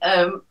then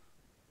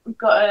we've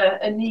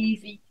got a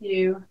Neve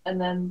EQ, and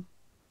then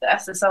the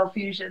SSL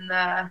Fusion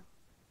there,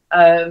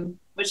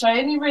 which I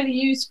only really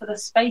use for the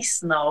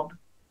space knob.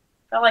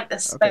 I feel like the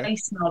Okay.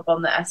 space knob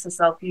on the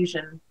SSL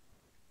Fusion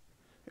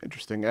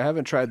Interesting. I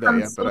haven't tried that can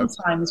yet, but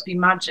sometimes be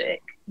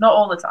magic. Not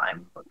all the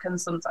time, but can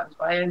sometimes.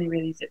 But I only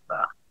really use it for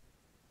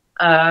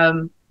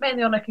that.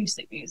 Mainly on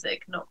acoustic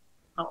music, not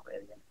really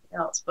anything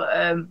else.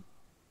 But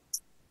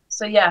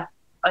so yeah,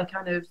 I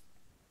kind of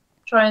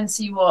try and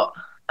see what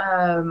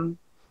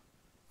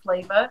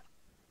flavor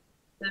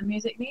the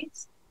music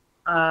needs.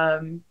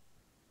 Um,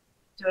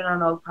 do an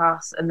analog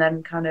pass and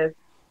then kind of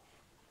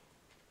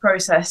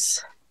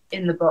process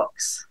in the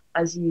box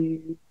as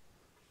you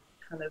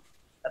kind of,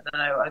 I don't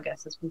know, I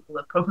guess as people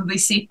have probably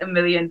seen a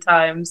million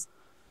times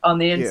on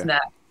the yeah.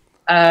 internet.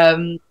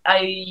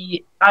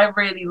 I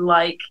really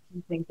like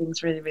keeping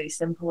things really, really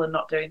simple and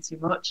not doing too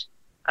much.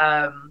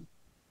 Um,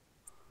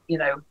 you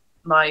know,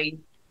 my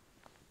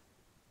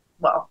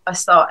I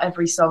start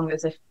every song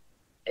as if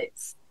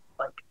it's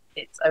like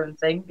its own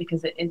thing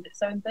because it is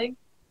its own thing.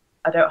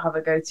 I don't have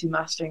a go-to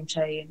mastering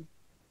chain.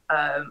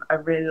 I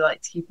really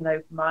like to keep an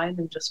open mind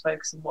and just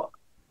focus on what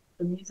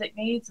the music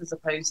needs as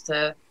opposed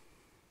to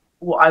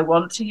what I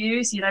want to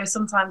use.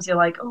 Sometimes you're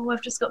like, oh,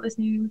 I've just got this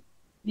new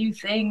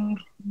thing,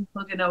 new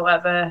plugin or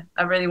whatever.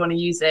 I really want to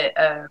use it.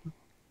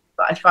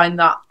 But I find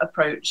that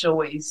approach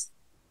always,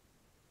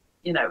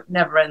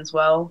 never ends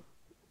well.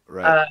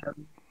 Right.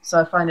 So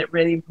I find it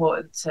really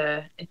important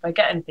to, if I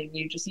get anything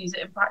new, just use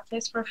it in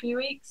practice for a few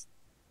weeks.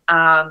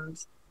 And,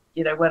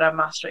 when I'm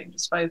mastering,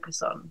 just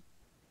focus on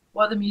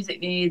what the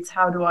music needs,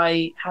 how do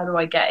I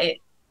get it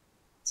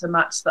to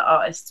match the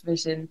artist's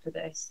vision for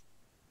this.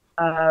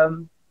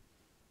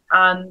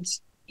 And,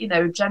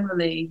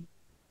 generally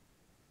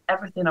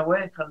everything I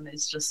work on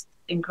is just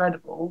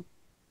incredible,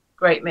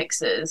 great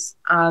mixes.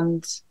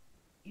 And,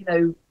 you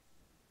know,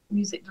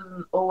 music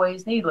doesn't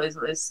always need loads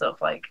of this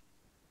stuff. Like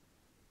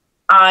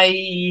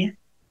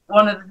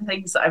one of the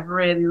things that I've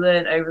really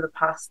learned over the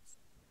past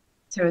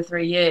 2 or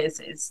 3 years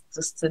is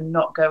just to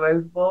not go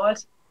overboard.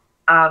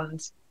 And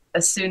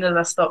as soon as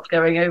I stopped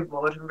going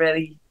overboard and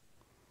really,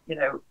 you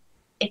know,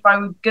 if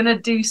I'm gonna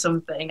do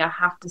something, I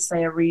have to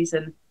say a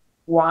reason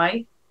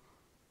why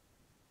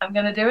I'm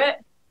gonna do it.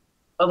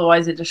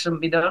 Otherwise, it just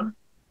shouldn't be done.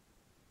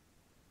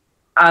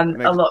 That And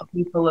a makes lot of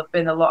people have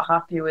been a lot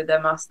happier with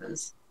their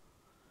masters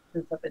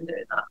since I've been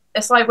doing that.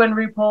 It's like when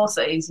RuPaul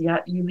says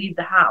you leave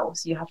the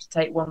house, you have to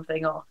take one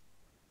thing off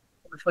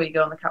before you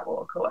go on the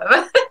catwalk or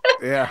whatever.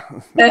 yeah.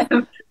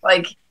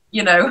 Like,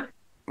 you know,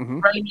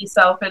 hmm rein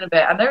yourself in a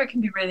bit. I know it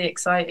can be really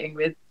exciting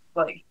with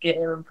like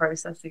gear and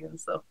processing and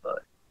stuff, but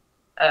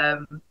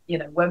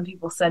when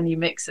people send you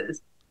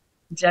mixes,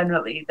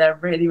 generally they're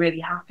really, really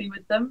happy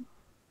with them.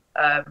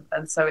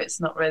 And so it's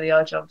not really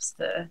our jobs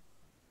to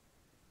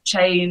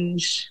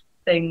change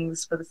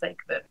things for the sake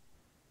of it.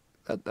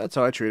 That's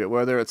how I treat it.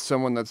 Whether it's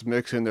someone that's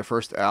mixing their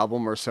first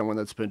album or someone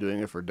that's been doing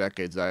it for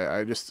decades,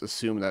 I just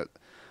assume that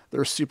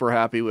they're super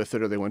happy with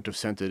it or they wouldn't have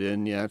sent it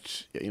in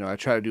yet. I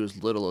try to do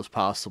as little as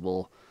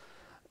possible.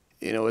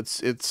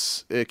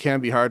 It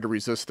can be hard to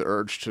resist the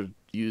urge to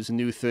use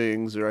new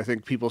things, or I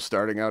think people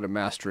starting out in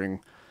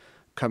mastering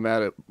come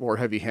at it more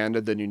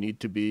heavy-handed than you need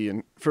to be.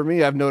 And for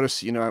me, I've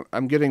noticed,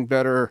 I'm getting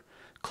better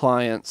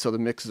clients, so the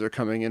mixes are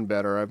coming in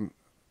better. I'm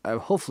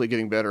hopefully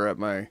getting better at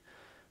my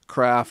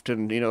craft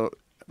and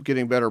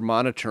getting better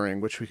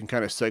monitoring, which we can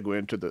kind of segue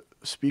into the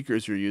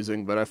speakers you're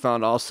using. But I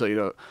found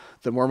also,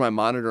 the more my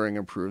monitoring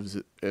improves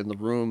in the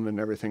room and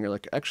everything, you're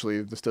like,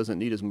 actually, this doesn't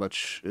need as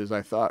much as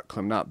I thought, 'cause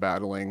I'm not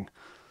battling,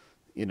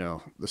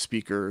 the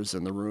speakers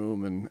and the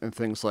room and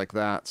things like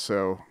that.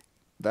 So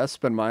that's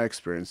been my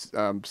experience.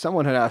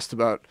 Someone had asked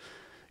about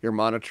your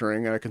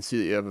monitoring, and I can see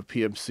that you have a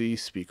PMC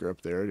speaker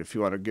up there. If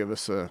you want to give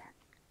us a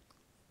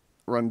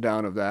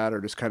rundown of that,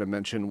 or just kind of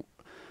mention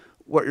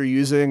what you're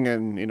using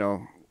and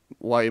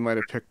why you might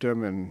have picked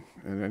them and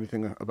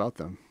anything about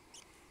them.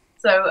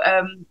 So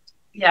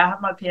yeah, I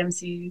have my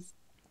PMCs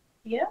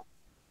here.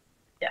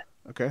 Yeah,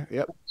 Okay.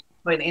 Yep.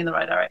 pointing in the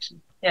right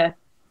direction. Yeah.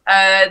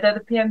 They're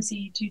the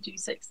PMC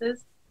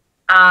 226s.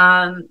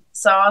 And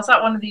so I was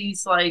at one of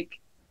these like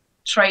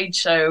trade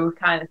show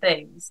kind of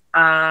things,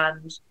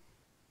 and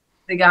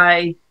the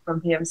guy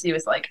from PMC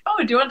was like,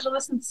 "Oh, do you want to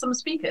listen to some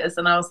speakers?"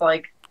 And I was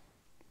like,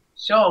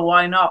 "Sure,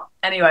 why not?"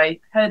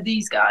 Anyway, heard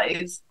these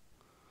guys.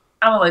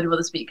 I'm a load of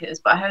other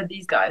speakers, but I heard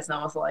these guys and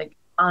I was like,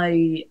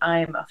 I'm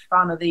a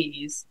fan of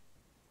these.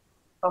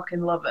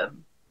 Fucking love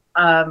them.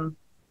 Um,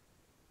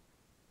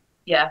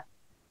 yeah,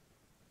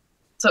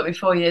 took me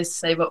 4 years to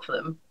save up for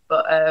them,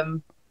 but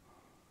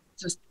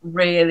just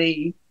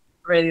really,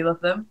 really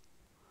love them.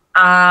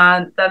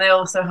 And then I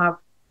also have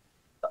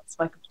that's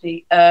my cup of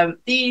tea.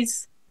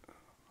 These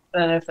I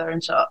don't know if they're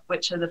in shot,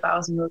 which are the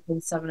Bowers and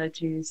Wilkins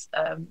 702s,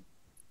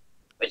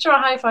 which are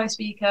a hi-fi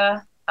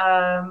speaker,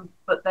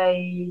 but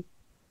they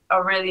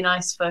are really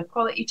nice for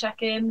quality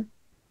check-in,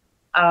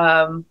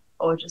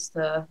 or just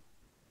to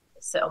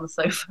sit on the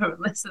sofa and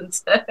listen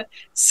to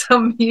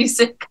some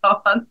music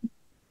on.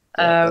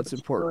 Yeah, that's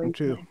Which is important always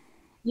too. nice.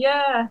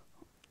 Yeah.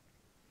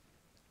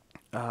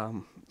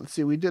 Let's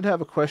see. We did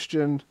have a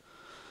question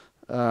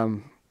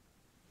um,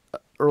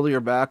 earlier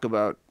back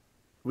about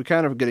we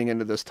kind of getting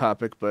into this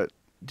topic, but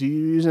do you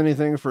use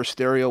anything for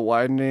stereo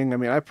widening? I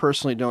mean, I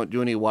personally don't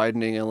do any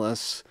widening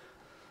unless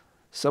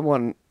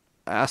someone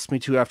asked me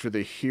to after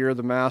they hear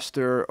the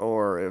master,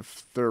 or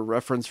if their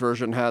reference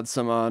version had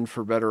some on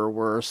for better or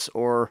worse,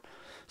 or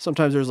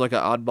sometimes there's like an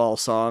oddball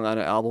song on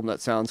an album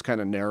that sounds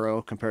kind of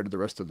narrow compared to the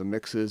rest of the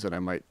mixes, and I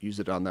might use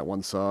it on that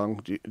one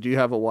song. Do you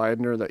have a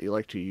widener that you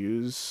like to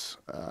use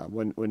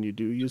when you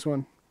do use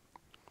one?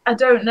 I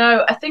don't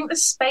know. I think the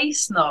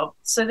space knob.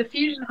 So the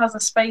Fusion has a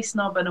space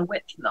knob and a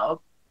width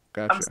knob.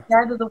 I'm Gotcha.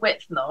 scared of the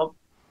width knob,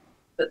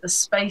 but the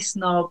space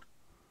knob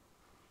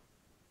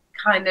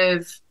kind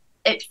of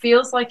it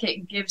feels like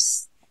it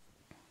gives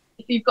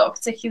if you've got a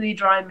particularly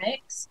dry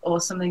mix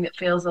or something that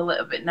feels a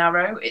little bit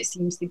narrow, it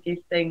seems to give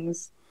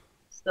things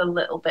just a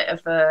little bit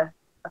of a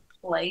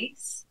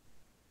place,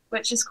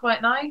 which is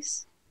quite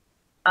nice.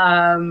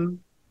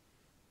 Um,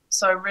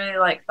 so I really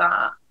like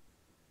that.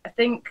 I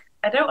think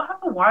I don't have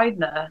a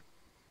widener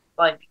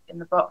like in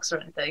the box or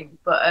anything,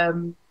 but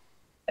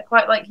I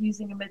quite like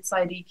using a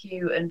mid-side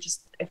EQ and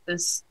just if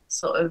there's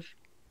sort of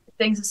if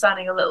things are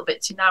sounding a little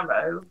bit too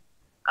narrow,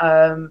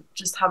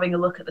 just having a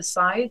look at the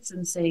sides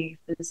and seeing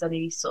if there's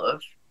any sort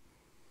of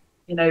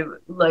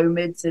low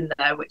mids in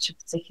there which are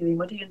particularly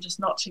muddy and just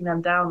notching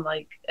them down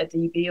like a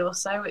dB or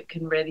so. It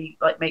can really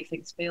like make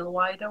things feel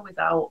wider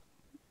without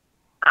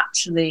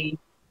actually,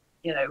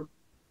 you know,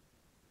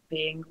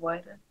 being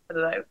wider. I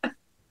don't know.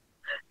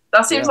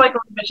 That seems Yeah. like a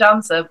rubbish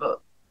answer,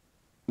 but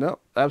No,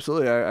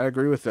 absolutely. I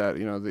agree with that.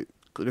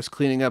 Just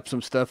cleaning up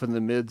some stuff in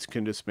the mids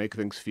can just make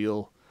things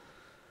feel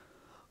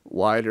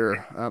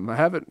wider. I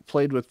haven't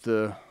played with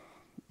the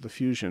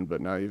Fusion,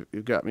 but now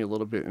you've got me a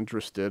little bit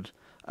interested.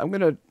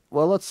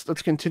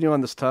 Let's continue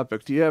on this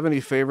topic. Do you have any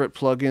favorite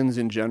plugins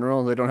in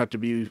general? They don't have to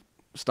be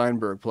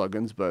Steinberg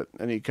plugins, but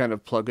any kind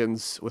of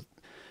plugins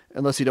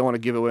unless you don't want to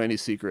give away any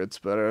secrets.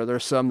 But are there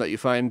some that you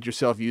find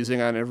yourself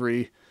using on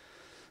every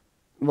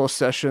most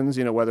sessions,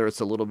 whether it's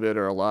a little bit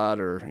or a lot,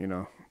 or I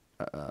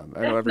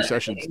know every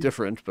session's Definitely.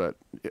 different, but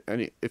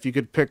if you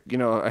could pick,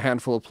 a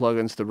handful of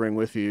plugins to bring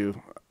with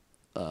you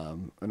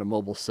in a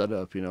mobile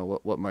setup,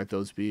 what might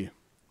those be?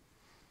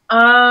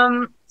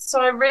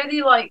 So I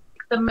really like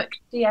the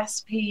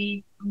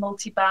DSP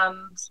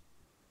multi-band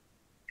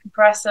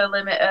compressor,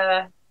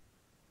 limiter,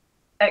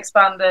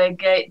 expander,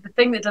 gate, the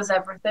thing that does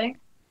everything.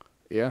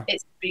 Yeah,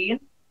 It's been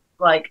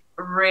like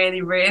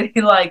really, really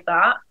like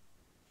that.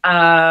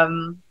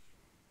 Um,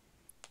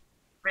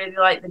 really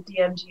like the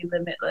DMG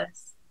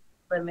limitless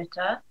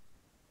limiter.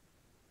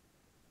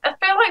 I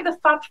feel like the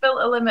Fab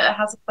Filter limiter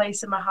has a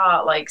place in my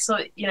heart. Like, so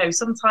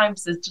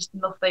sometimes there's just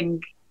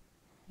nothing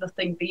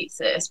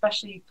beats it,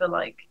 especially for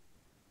like,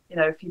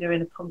 if you're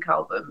doing a punk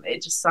album,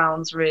 it just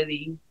sounds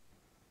really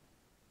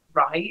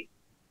right.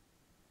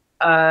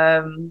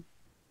 Um,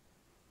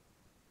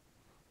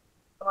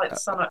 I like the I,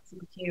 Sonox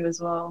EQ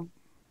as well.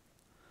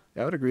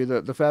 I would agree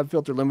that the Fab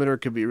Filter limiter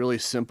could be really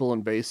simple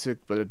and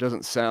basic, but it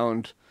doesn't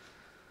sound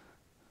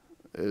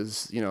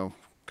as,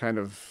 kind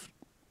of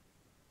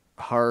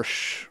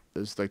harsh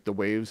as like the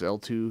Waves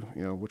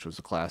L2, which was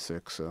a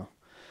classic. So,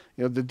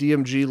 the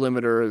DMG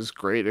limiter is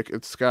great.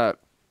 It's got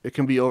it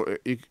can be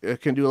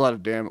it can do a lot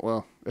of damage.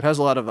 Well, it has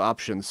a lot of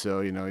options,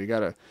 so you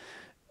gotta.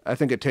 I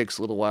think it takes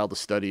a little while to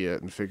study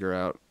it and figure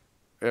out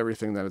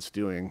everything that it's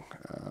doing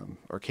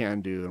or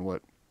can do and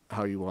what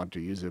how you want to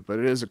use it. But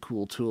it is a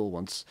cool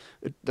tool.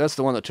 That's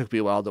the one that took me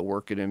a while to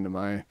work it into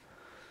my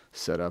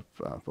setup.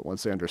 But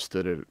once I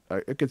understood it,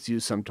 it gets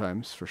used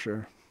sometimes for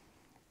sure.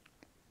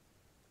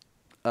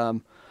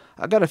 Um,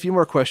 I got a few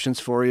more questions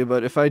for you,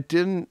 but if I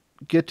didn't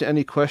get to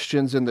any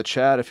questions in the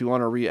chat, if you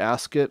want to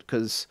re-ask it,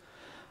 because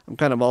I'm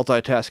kind of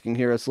multitasking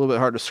here, it's a little bit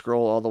hard to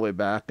scroll all the way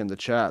back in the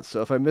chat.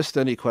 So if I missed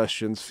any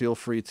questions, feel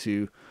free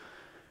to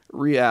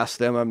re-ask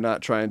them. I'm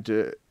not trying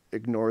to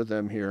ignore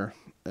them here.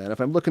 And if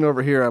I'm looking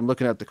over here, I'm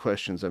looking at the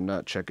questions. I'm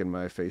not checking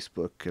my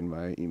Facebook and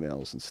my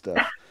emails and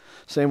stuff.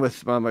 Same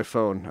with on my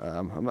phone.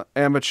 I'm an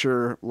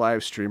amateur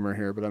live streamer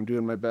here, but I'm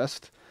doing my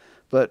best.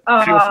 But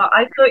feel free.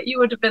 I thought you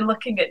would have been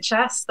looking at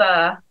chess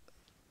there.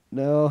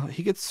 No,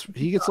 he gets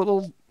a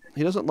little.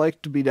 He doesn't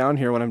like to be down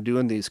here when I'm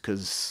doing these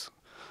because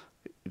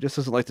he just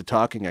doesn't like the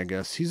talking. I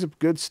guess he's a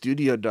good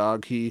studio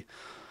dog. He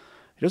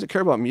doesn't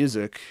care about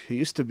music. He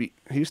used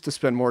to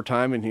spend more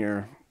time in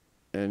here,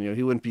 and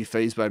he wouldn't be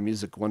phased by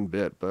music one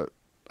bit. But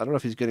I don't know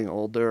if he's getting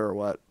older or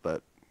what.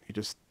 But he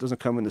just doesn't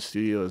come in the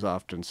studio as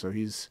often. So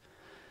he's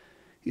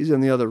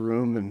in the other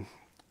room, and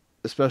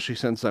especially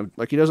since I'm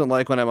like he doesn't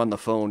like when I'm on the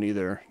phone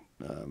either.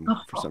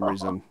 For some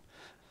reason,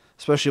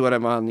 especially when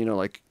I'm on,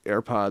 like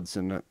AirPods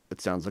and it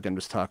sounds like I'm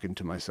just talking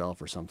to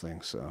myself or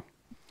something. So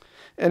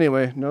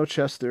anyway, no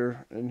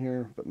Chester in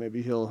here, but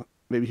maybe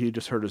he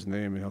just heard his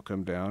name and he'll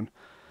come down.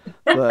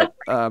 But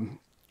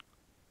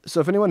so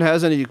if anyone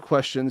has any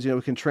questions,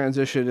 we can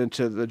transition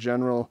into the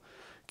general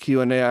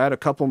Q&A. I had a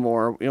couple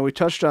more. We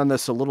touched on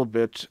this a little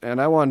bit,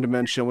 and I wanted to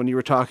mention when you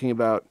were talking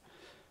about,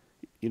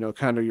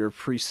 kind of your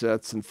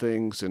presets and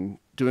things and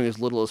doing as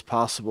little as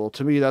possible.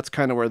 To me, that's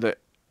kind of where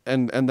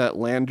and that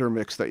lander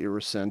mix that you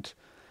were sent.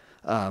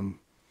 Um,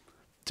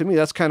 to me,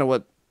 that's kind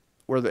of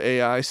where the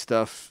AI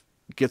stuff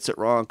gets it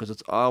wrong because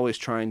it's always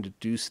trying to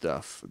do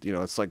stuff.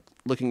 It's like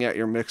looking at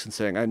your mix and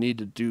saying, I need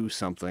to do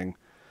something.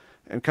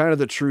 And kind of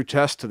the true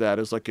test to that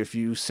is like if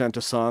you sent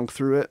a song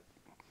through it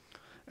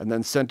and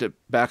then sent it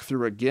back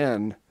through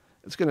again,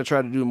 it's going to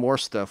try to do more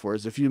stuff.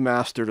 Whereas if you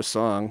mastered a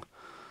song,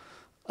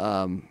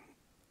 um,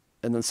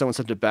 and then someone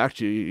sent it back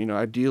to you,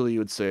 ideally you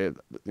would say,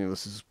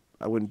 this is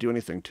I wouldn't do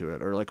anything to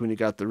it. Or like when you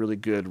got the really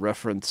good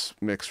reference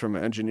mix from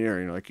an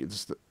engineer,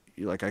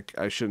 you're like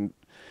I shouldn't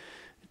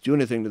do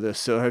anything to this.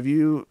 So have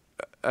you?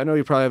 I know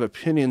you probably have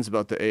opinions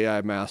about the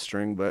AI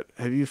mastering, but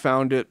have you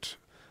found it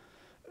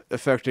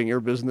affecting your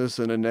business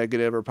in a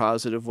negative or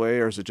positive way,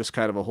 or is it just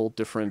kind of a whole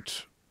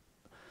different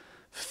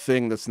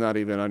thing that's not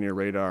even on your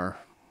radar?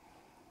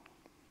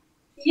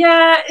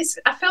 Yeah,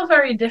 I feel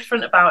very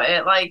different about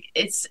it. Like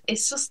it's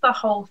just the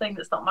whole thing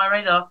that's not my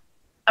radar.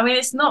 I mean,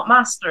 it's not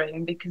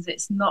mastering because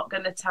it's not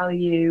going to tell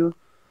you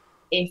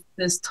if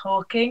there's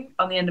talking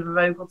on the end of a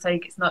vocal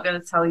take. It's not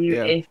going to tell you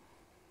Yeah, if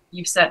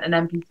you've sent an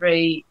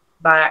MP3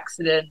 by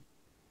accident.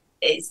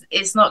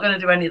 It's not going to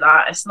do any of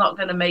that. It's not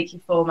going to make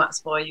your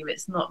formats for you.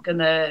 It's not going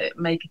to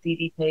make a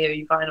DDP or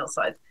your vinyl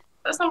side.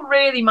 That's not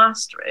really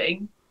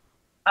mastering.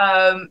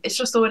 It's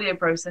just audio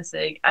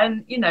processing,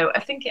 and I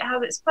think it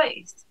has its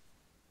place.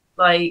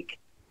 Like,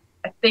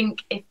 I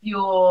think if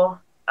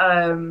you're,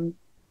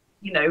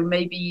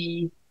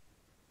 maybe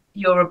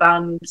you're a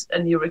band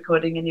and you're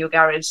recording in your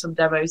garage some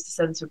demos to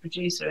send to a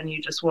producer, and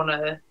you just want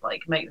to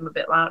like make them a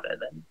bit louder,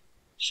 then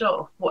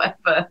sure,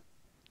 whatever.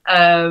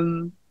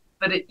 Um,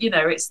 but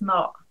it's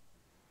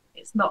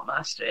not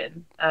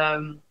mastering.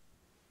 I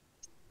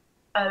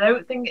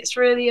don't think it's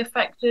really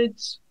affected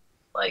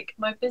like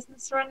my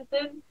business or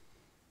anything.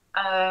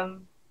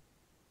 Um,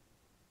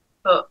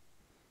 but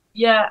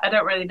yeah, I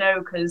don't really know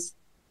because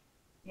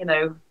you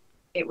know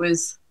it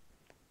was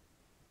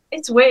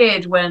it's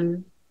weird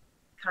when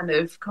kind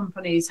of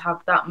companies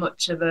have that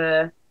much of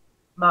a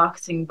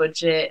marketing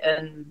budget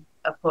and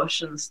a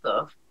push and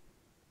stuff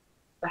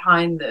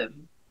behind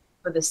them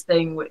for this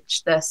thing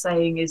which they're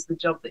saying is the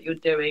job that you're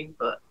doing,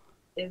 but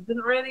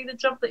isn't really the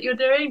job that you're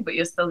doing, but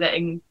you're still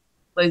getting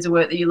loads of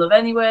work that you love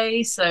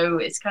anyway. So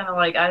it's kind of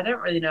like I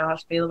don't really know how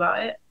to feel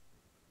about it.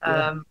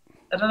 Yeah.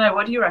 I don't know.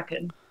 What do you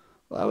reckon?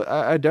 Well,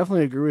 I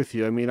definitely agree with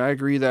you. I mean, I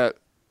agree that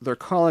they're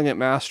calling it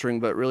mastering,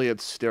 but really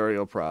it's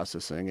stereo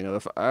processing. You know,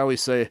 if I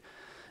always say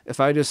if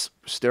I just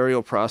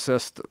stereo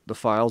processed the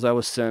files I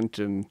was sent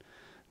and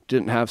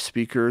didn't have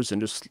speakers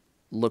and just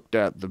looked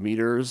at the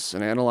meters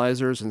and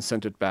analyzers and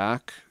sent it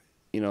back,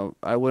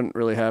 I wouldn't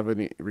really have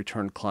any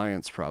return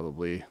clients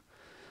probably.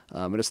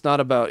 And it's not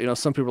about,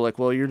 some people are like,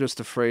 well, you're just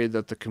afraid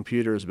that the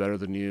computer is better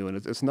than you.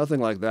 And it's nothing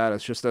like that.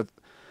 It's just that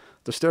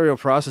the stereo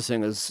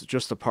processing is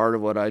just a part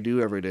of what I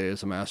do every day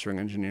as a mastering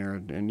engineer,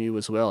 and you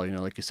as well.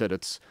 Like you said,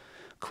 it's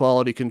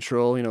quality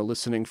control,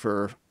 listening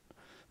for,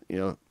 you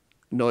know,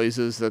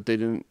 noises that they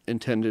didn't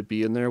intend to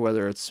be in there,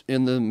 whether it's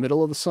in the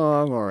middle of the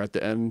song or at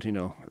the end,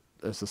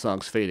 as the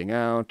song's fading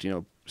out,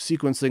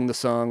 sequencing the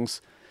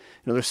songs.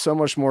 There's so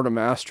much more to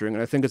mastering,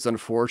 and I think it's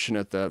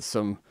unfortunate that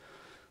some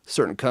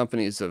certain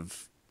companies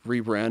have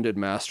rebranded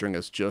mastering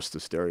as just the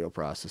stereo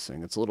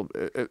processing. It's a little,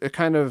 it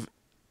kind of,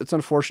 it's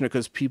unfortunate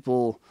because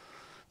people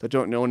that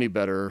don't know any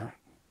better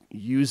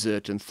use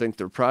it and think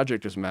their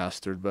project is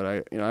mastered.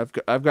 But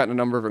I've gotten a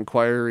number of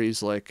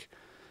inquiries like,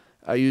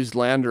 I used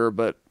Lander,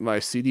 but my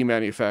CD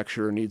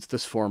manufacturer needs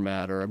this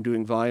format, or I'm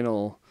doing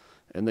vinyl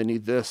and they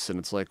need this, and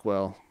it's like,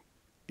 well,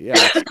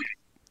 yeah,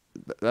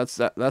 that's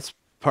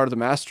part of the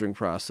mastering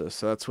process.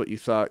 So that's what you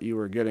thought you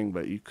were getting,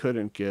 but you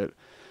couldn't get.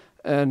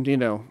 And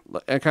and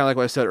kind of like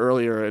what I said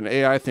earlier, an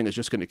AI thing is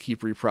just going to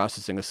keep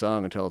reprocessing a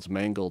song until it's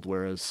mangled.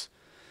 Whereas,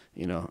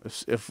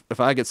 if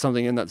I get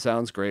something in that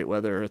sounds great,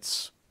 whether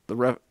it's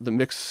the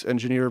mix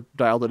engineer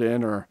dialed it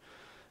in, or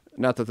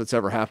not that that's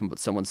ever happened, but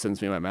someone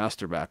sends me my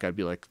master back, I'd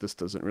be like, this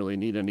doesn't really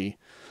need any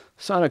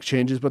sonic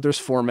changes, but there's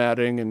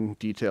formatting and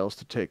details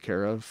to take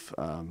care of.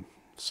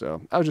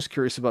 So I was just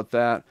curious about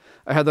that.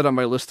 I had that on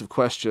my list of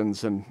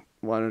questions and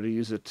wanted to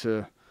use it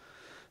to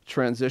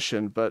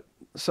transition, but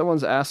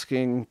someone's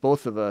asking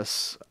both of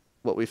us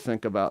what we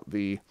think about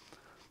the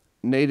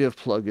native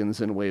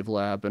plugins in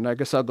WaveLab, and I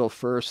guess I'll go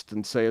first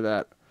and say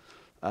that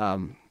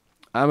I'm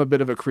a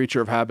bit of a creature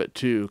of habit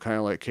too. Kind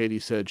of like Katie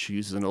said, she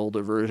uses an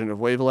older version of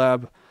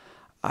WaveLab.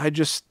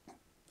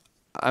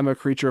 I'm a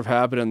creature of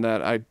habit in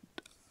that I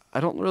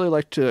don't really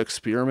like to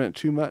experiment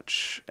too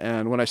much.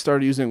 And when I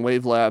started using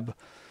WaveLab,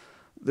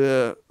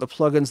 the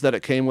plugins that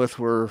it came with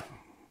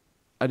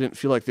I didn't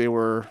feel like they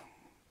were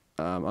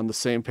on the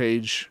same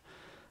page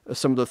as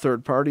some of the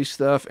third party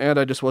stuff, and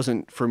I just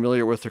wasn't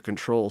familiar with their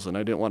controls, and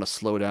I didn't want to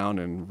slow down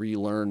and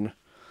relearn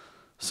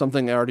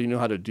something I already knew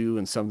how to do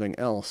in something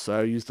else. So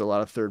I used a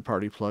lot of third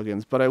party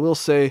plugins. But I will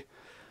say,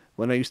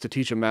 when I used to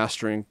teach a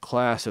mastering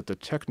class at the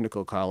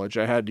technical college,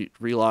 I had to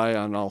rely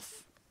on all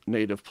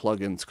native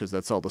plugins because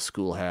that's all the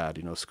school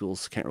had.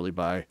 Schools can't really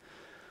buy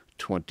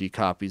 20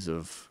 copies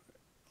of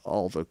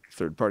all the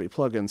third party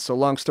plugins. So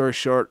long story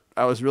short,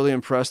 I was really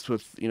impressed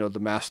with, the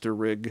Master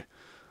Rig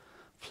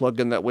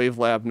plugin that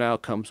WaveLab now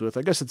comes with.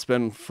 I guess it's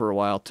been for a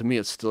while. To me,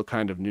 it's still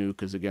kind of new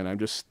because, again, I'm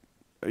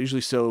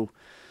usually so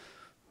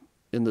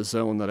in the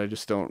zone that I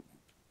don't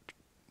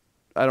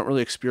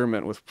really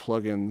experiment with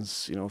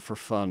plugins, for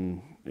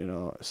fun,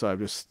 so I'm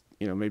just,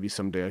 maybe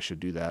someday I should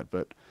do that.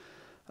 But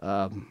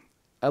I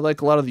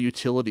like a lot of the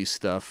utility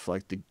stuff,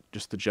 like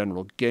just the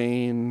general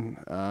gain,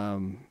 I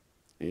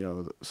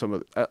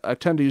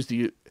tend to use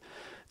the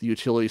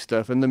utility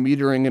stuff, and the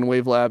metering in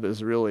WaveLab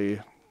is really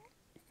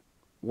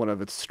one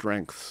of its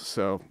strengths.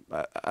 So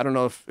I don't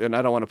know and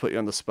I don't want to put you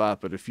on the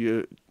spot, but if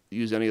you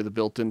use any of the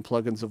built-in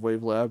plugins of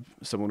WaveLab,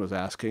 someone was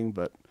asking,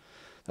 but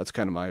that's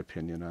kind of my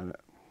opinion on it.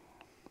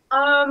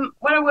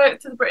 When I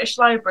worked at the British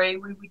Library,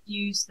 we would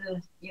use the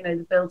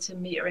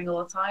built-in metering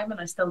all the time, and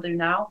I still do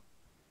now.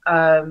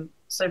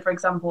 So, for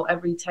example,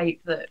 every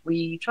tape that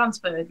we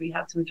transferred, we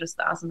had to adjust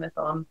the azimuth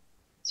on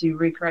to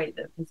recreate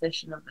the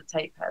position of the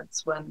tape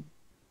heads when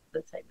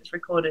the tape was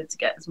recorded to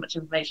get as much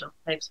information off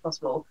the tape as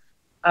possible.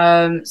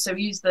 So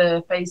we use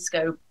the phase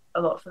scope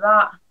a lot for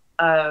that,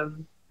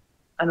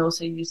 and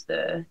also use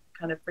the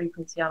kind of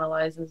frequency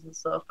analyzers and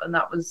stuff, and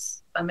that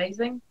was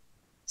amazing.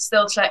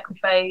 Still check the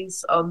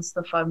phase on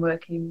stuff I'm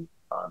working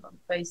on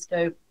phase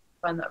scope.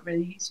 Find that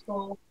really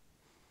useful.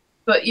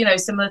 But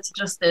similar to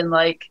Justin,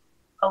 like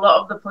a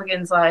lot of the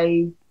plugins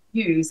I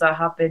use, I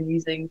have been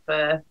using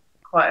for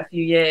quite a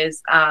few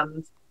years,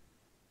 and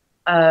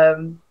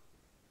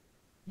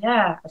yeah,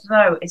 I don't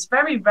know. It's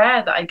very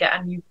rare that I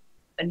get a new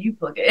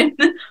plugin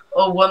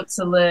or want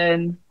to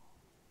learn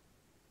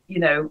a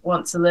new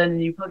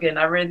plugin.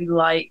 I really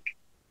like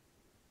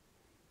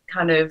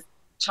kind of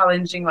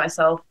challenging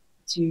myself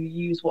to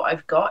use what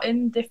I've got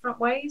in different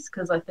ways,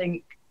 because I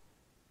think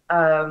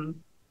I've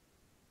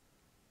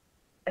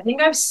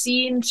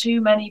seen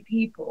too many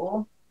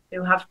people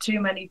who have too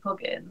many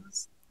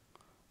plugins,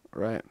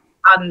 Right.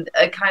 and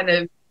are kind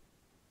of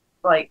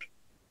like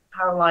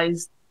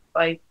paralyzed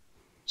by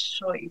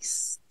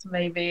choice,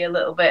 maybe a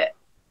little bit.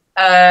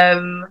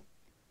 Um,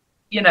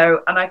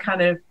 and I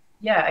kind of,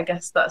 yeah, I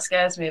guess that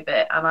scares me a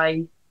bit. And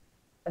I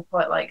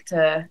quite like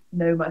to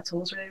know my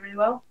tools really, really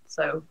well.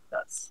 So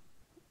that's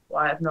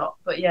why I've not.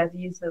 But yeah, the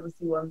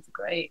utility ones are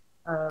great.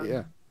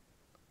 Yeah,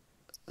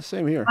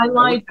 same here. I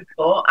I would. lied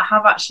before. I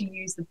have actually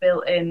used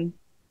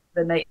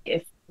the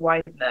native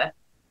widener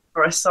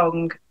for a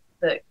song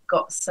that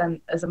got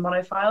sent as a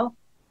mono file,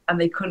 and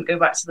they couldn't go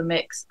back to the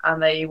mix,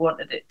 and they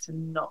wanted it to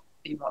not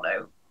be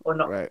mono or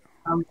not Right.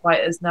 sound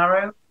quite as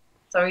narrow.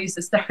 So I used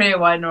the stereo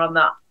widener on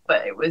that,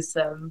 but it was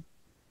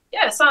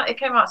yeah, it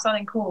came out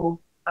sounding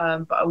cool.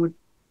 But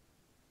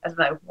I don't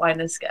know,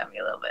 wideners scare me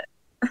a little bit.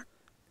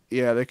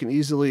 Yeah, they can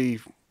easily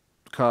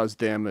cause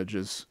damage.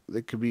 As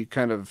they could be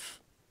kind of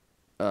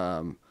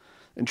um,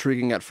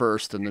 intriguing at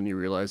first, and then you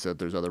realize that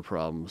there's other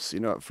problems.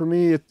 For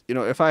me,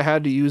 if I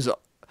had to use,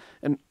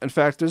 and in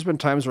fact, there's been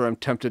times where I'm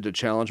tempted to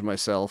challenge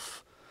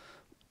myself.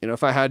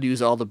 If I had to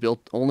use all the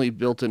only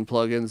built-in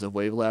plugins of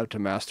WaveLab to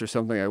master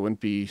something, I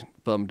wouldn't be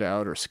bummed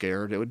out or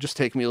scared. It would just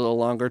take me a little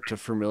longer to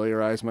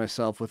familiarize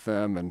myself with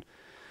them and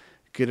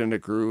get in a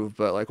groove.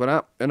 But like when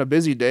I'm in a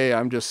busy day,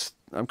 I'm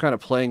kind of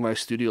playing my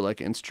studio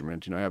like an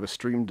instrument. I have a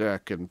stream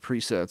deck and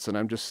presets, and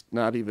I'm just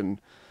not even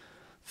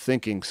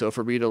thinking. So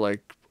for me to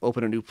like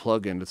open a new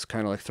plugin, it's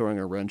kind of like throwing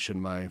a wrench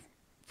in my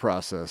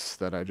process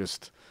that I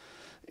just,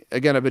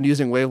 again, I've been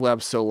using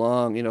WaveLab so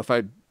long, if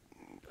I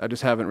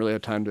just haven't really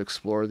had time to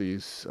explore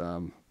these,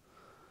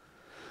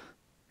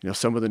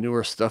 some of the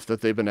newer stuff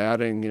that they've been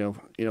adding, I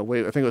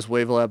think it was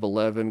WaveLab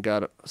 11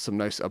 got some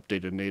nice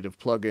updated native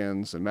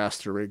plugins, and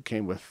Master Rig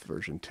came with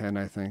version 10,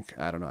 I think.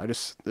 I don't know.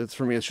 It's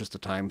for me, it's just a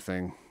time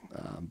thing.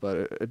 But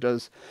it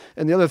does.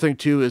 And the other thing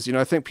too is,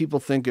 I think people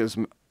think is,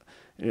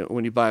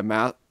 when you buy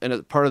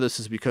and part of this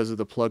is because of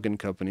the plugin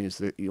companies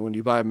that when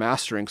you buy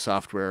mastering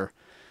software,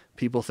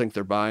 people think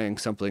they're buying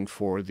something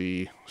for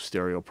the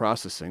stereo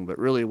processing, but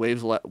really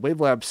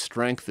WaveLab's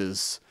strength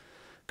is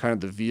kind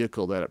of the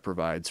vehicle that it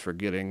provides for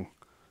getting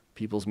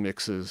people's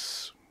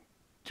mixes,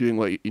 doing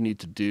what you need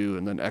to do,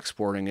 and then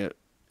exporting it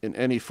in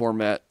any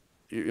format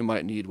you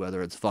might need,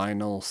 whether it's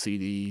vinyl,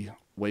 CD,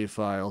 WAV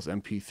files,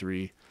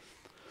 MP3.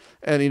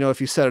 And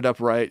if you set it up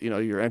right,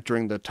 you're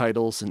entering the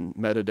titles and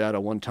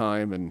metadata one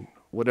time, and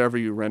whatever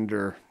you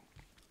render,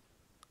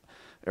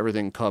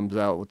 everything comes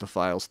out with the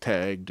files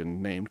tagged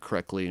and named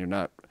correctly. You're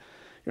not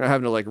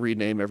having to like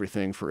rename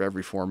everything for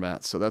every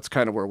format. So that's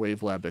kind of where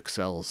WaveLab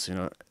excels.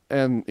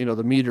 And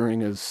the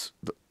metering is,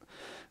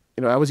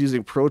 I was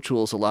using Pro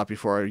Tools a lot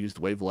before I used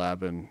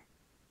WaveLab, and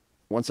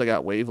once I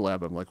got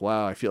WaveLab, I'm like,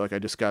 wow, I feel like I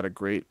just got a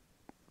great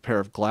pair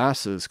of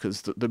glasses,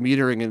 because the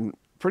metering in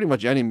pretty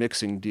much any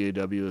mixing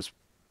DAW is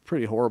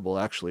pretty horrible.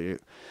 Actually,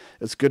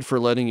 it's good for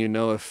letting you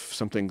know if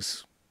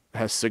something's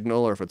has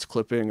signal or if it's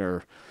clipping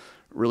or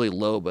really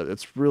low, but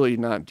it's really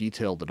not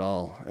detailed at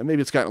all. And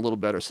maybe it's gotten a little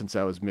better since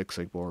I was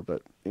mixing more.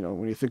 But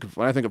when I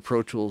think of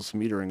Pro Tools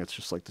metering, it's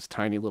just like this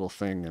tiny little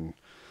thing, and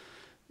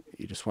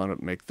you just want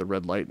to make the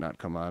red light not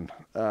come on.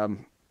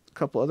 A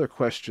couple other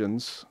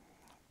questions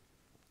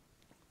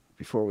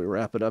before we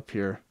wrap it up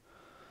here.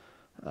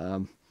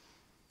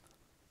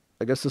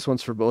 I guess this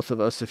one's for both of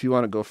us. If you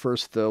want to go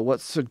first, though,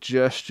 what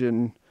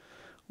suggestion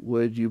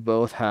would you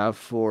both have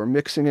for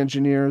mixing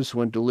engineers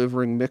when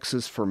delivering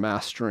mixes for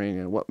mastering,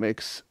 and what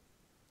makes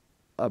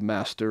a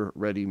master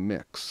ready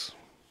mix?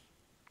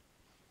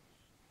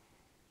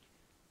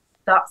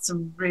 That's a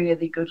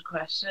really good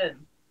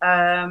question.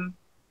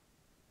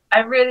 I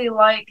really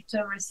like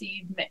to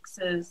receive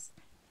mixes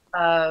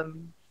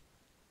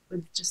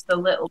with just a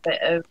little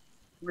bit of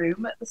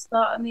room at the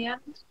start and the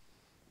end,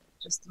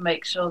 just to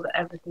make sure that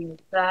everything is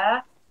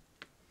there.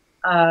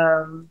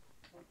 Um,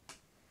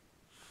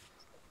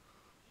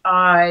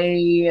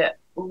 I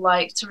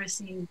like to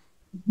receive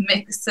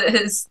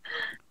mixes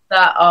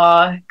that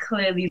are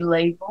clearly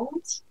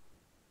labeled.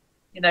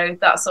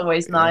 That's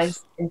always Yes.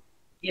 nice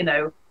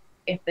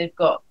if they've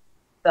got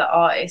the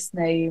artist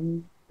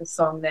name, the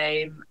song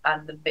name,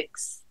 and the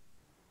mix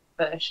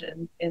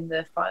version in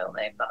the file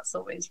name. That's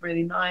always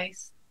really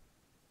nice.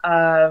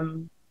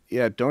 Um,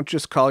 Yeah, don't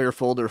just call your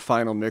folder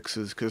final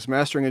mixes, because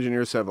mastering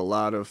engineers have a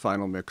lot of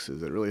final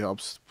mixes. It really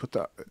helps put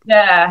the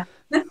yeah,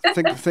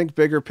 think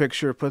bigger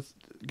picture.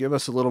 Give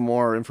us a little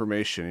more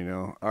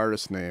information.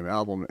 Artist name,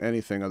 album,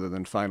 anything other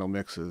than final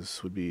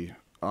mixes would be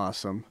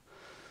awesome.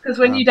 because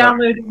when you But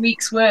download a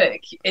week's work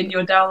in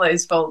your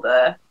downloads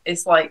folder,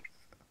 it's like,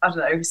 I don't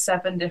know,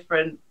 7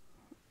 different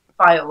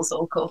files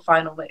all called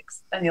final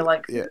mix, and you're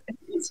like, yeah,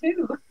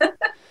 who?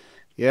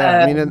 yeah. I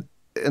mean, Um,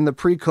 in the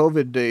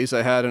pre-COVID days,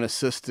 I had an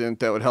assistant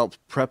that would help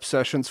prep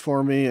sessions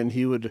for me, and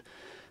he would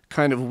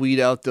kind of weed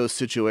out those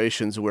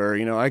situations where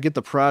I get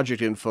the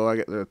project info, I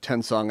get the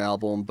 10-song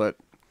album, but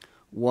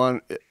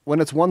one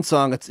when it's one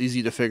song, it's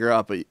easy to figure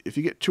out. But if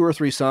you get two or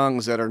three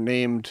songs that are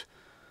named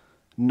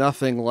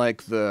nothing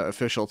like the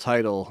official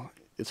title,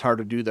 it's hard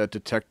to do that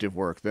detective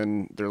work.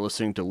 Then they're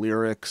listening to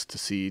lyrics to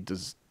see do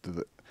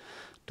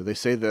they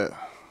say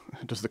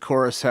does the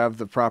chorus have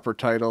the proper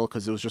title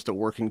because it was just a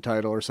working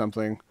title or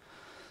something.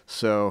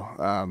 So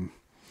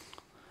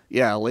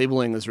yeah,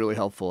 labeling is really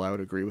helpful. I would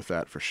agree with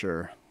that for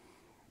sure.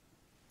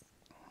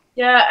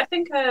 Yeah, I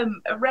think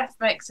a ref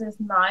mix is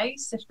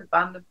nice if the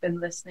band have been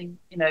listening.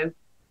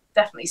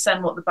 Definitely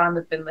send what the band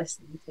have been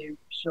listening to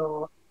for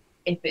sure.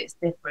 If it's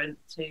different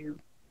to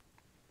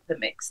the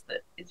mix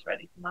that is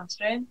ready for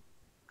mastering,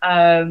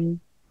 um,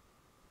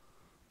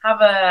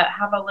 have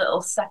a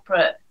little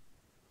separate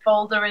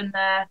folder in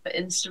there for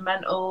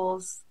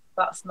instrumentals.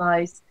 That's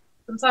nice.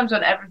 Sometimes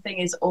when everything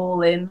is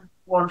all in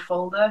one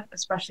folder,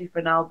 especially for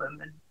an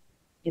album,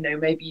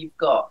 and maybe you've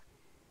got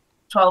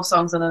 12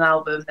 songs on an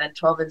album, then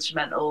 12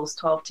 instrumentals,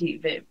 12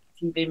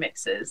 TV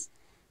mixes.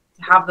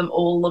 To have them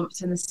all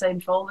lumped in the same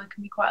folder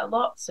can be quite a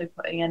lot. So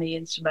putting any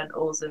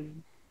instrumentals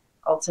and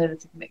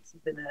alternative mixes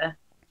in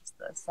just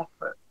a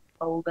separate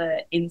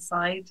folder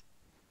inside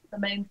the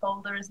main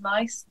folder is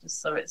nice,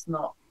 just so it's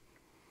not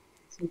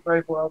super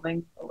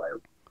overwhelming. Although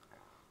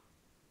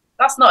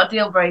that's not a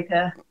deal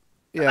breaker.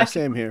 Yeah, I can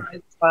same here.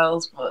 organize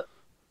files, but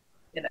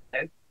you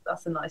know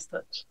that's a nice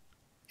touch.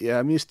 Yeah,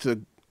 I'm used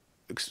to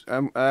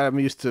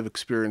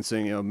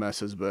experiencing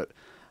messes, but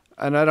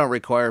and I don't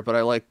require it, but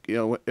I like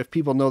if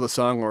people know the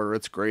song order,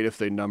 it's great if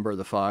they number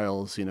the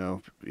files.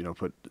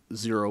 Put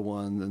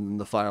 01 and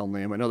the file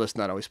name. I know that's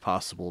not always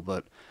possible,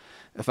 but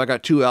if I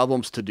got two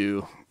albums to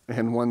do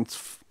and one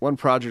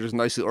project is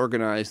nicely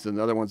organized and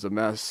the other one's a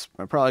mess,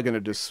 I'm probably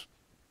gonna just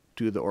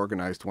do the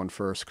organized one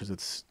first because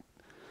it's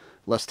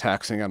less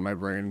taxing on my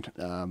brain.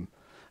 And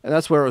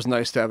that's where it was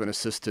nice to have an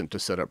assistant to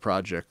set up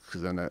projects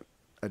because then I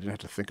didn't have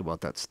to think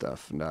about that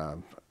stuff. And, uh,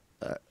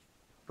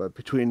 but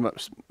between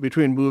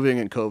moving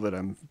and COVID,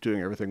 I'm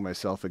doing everything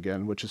myself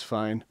again, which is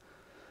fine.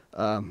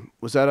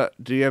 Was that a?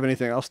 Do you have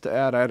anything else to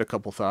add? I had a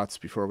couple thoughts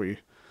before we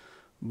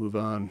move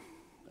on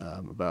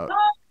about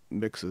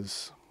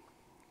mixes.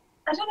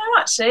 I don't know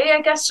actually.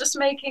 I guess just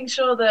making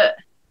sure that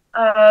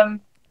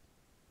um,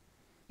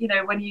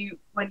 when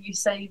you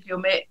save your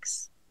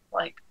mix,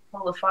 like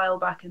pull the file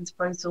back into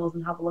Pro Tools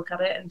and have a look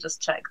at it and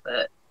just check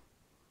that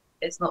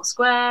it's not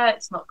square,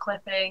 it's not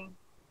clipping.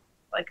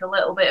 Like a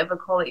little bit of a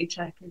quality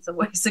check is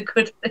always a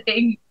good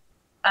thing.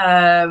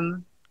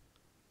 Um,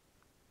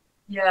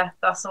 yeah,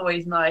 that's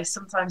always nice.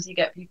 Sometimes you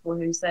get people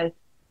who say,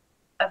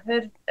 "I've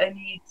heard I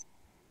need,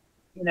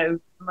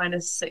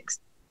 -6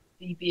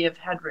 dB of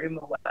headroom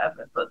or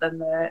whatever," but then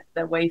their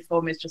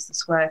waveform is just a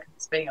square because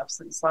it's being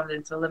absolutely slammed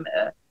into a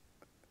limiter,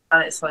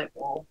 and it's like,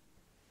 well,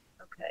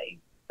 okay,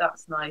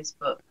 that's nice,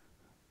 but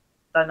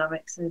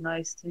dynamics are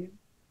nice too.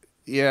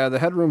 Yeah, the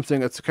headroom thing,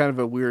 that's kind of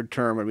a weird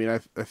term. I mean,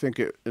 I think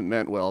it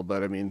meant well,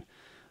 but I mean,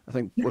 I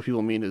think what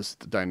people mean is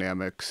the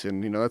dynamics.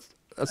 And,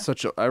 that's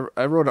such a.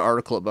 I wrote an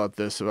article about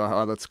this, about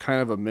how that's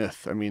kind of a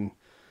myth. I mean,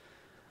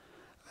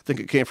 I think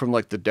it came from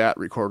like the DAT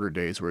recorder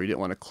days where you didn't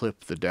want to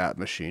clip the DAT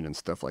machine and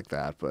stuff like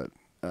that. But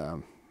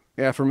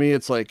yeah, for me,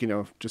 it's like,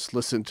 just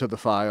listen to the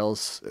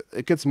files.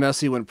 It gets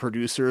messy when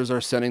producers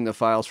are sending the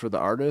files for the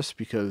artist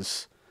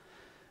because,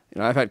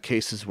 I've had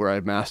cases where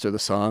I master the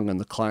song and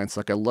the client's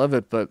like, I love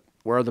it, but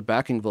where are the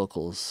backing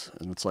vocals?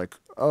 And it's like,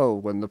 oh,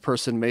 when the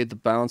person made the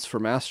bounce for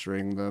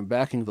mastering, the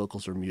backing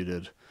vocals are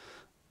muted.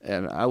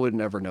 And I would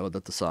never know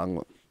that the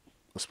song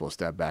was supposed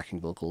to have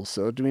backing vocals.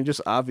 So, I mean,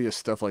 just obvious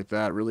stuff like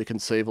that really can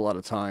save a lot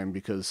of time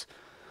because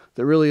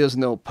there really is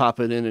no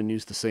pop it in and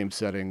use the same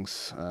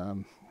settings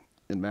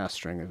in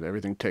mastering.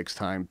 Everything takes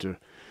time to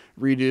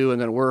redo, and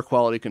then we're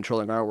quality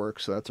controlling our work,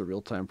 so that's a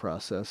real time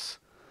process.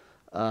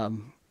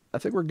 I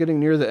think we're getting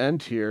near the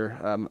end here.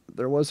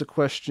 There was a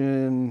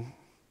question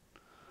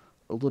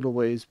a little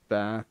ways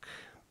back.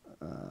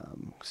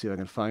 See if I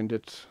can find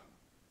it.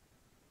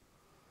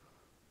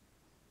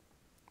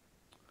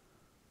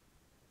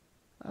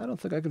 I don't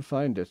think I can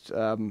find it.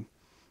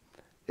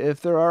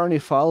 If there are any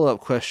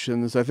follow-up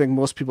questions, I think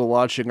most people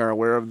watching are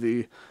aware of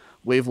the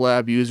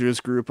WaveLab users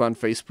group on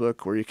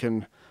Facebook where you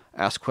can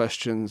ask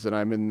questions, and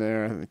I'm in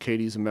there, and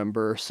Katie's a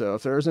member. So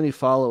if there's any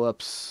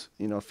follow-ups,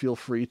 feel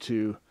free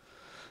to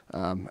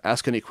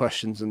ask any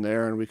questions in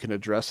there, and we can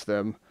address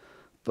them.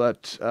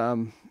 But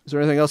is there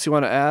anything else you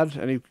want to add?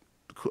 Any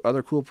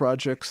other cool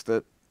projects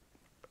that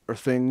or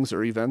things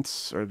or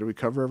events, or did we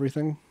cover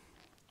everything?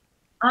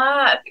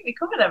 I think we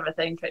covered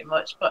everything pretty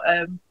much, but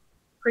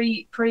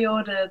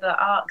pre-order the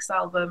Arcs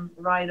album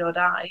Ride or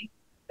Die,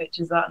 which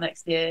is out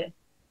next year,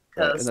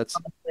 Right, and because that's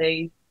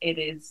honestly,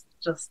 it's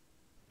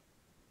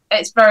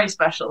very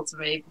special to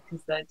me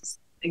because they're just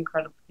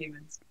incredible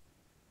humans.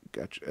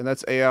 gotcha, and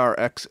that's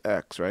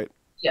ARXX, right?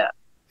 Yeah.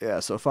 Yeah,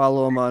 so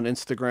follow them on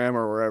Instagram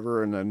or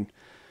wherever, and then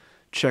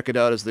check it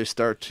out as they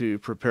start to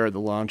prepare the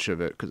launch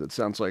of it, because it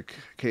sounds like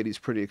Katie's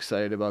pretty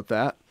excited about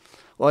that.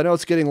 Well, I know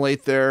it's getting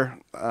late there,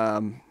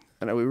 and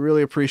we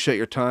really appreciate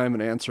your time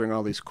and answering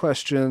all these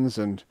questions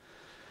and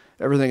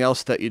everything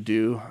else that you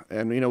do.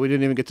 And we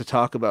didn't even get to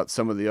talk about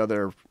some of the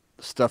other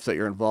stuff that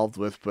you're involved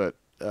with. But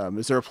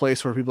is there a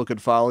place where people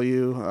could follow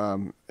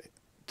you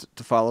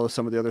to follow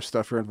some of the other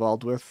stuff you're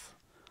involved with?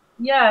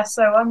 Yeah,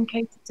 so I'm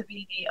Katie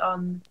Tavini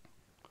on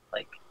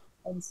like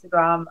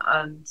Instagram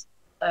and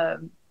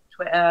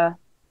Twitter,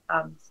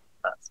 and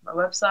that's my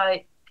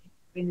website,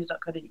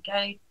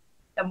 katitavini.co.uk.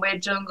 And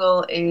Weird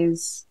Jungle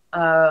is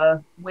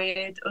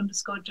weird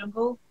underscore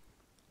jungle.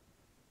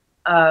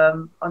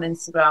 on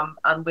Instagram,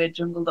 and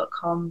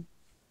weirdjungle.com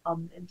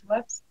on the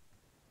interwebs.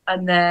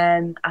 And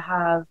then I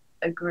have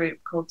a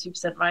group called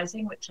 2%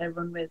 Rising, which I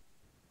run with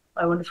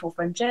my wonderful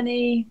friend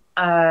Jenny,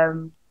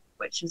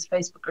 which is a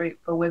Facebook group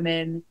for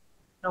women,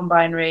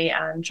 non-binary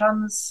and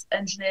trans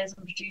engineers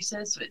and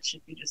producers, which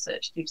if you just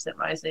search 2%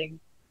 Rising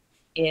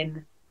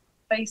in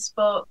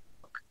Facebook,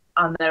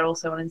 and they're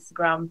also on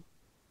Instagram.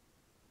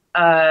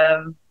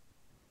 I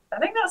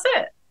think that's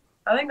it.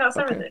 I think that's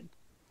Okay. everything.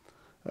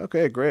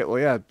 Okay, great. Well,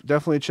 yeah,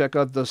 definitely check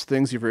out those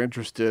things if you're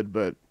interested.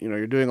 But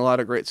you're doing a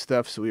lot of great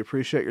stuff, so we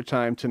appreciate your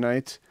time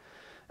tonight.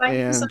 Thank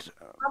you so much And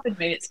for having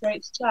me. It's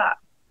great to chat.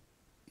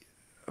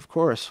 of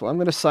course, well, I'm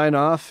going to sign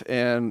off.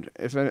 And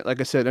if, like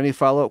I said, any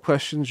follow-up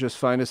questions, just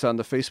find us on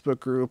the Facebook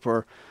group.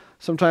 Or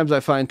sometimes I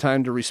find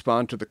time to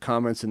respond to the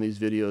comments in these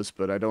videos,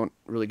 but I don't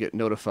really get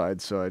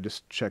notified, so I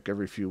just check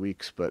every few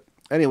weeks. But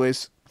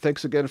anyways,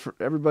 thanks again for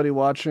everybody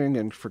watching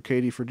and for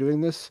Katie for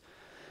doing this.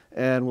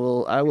 And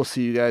I will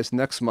see you guys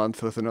next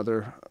month with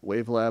another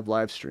WaveLab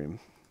live stream.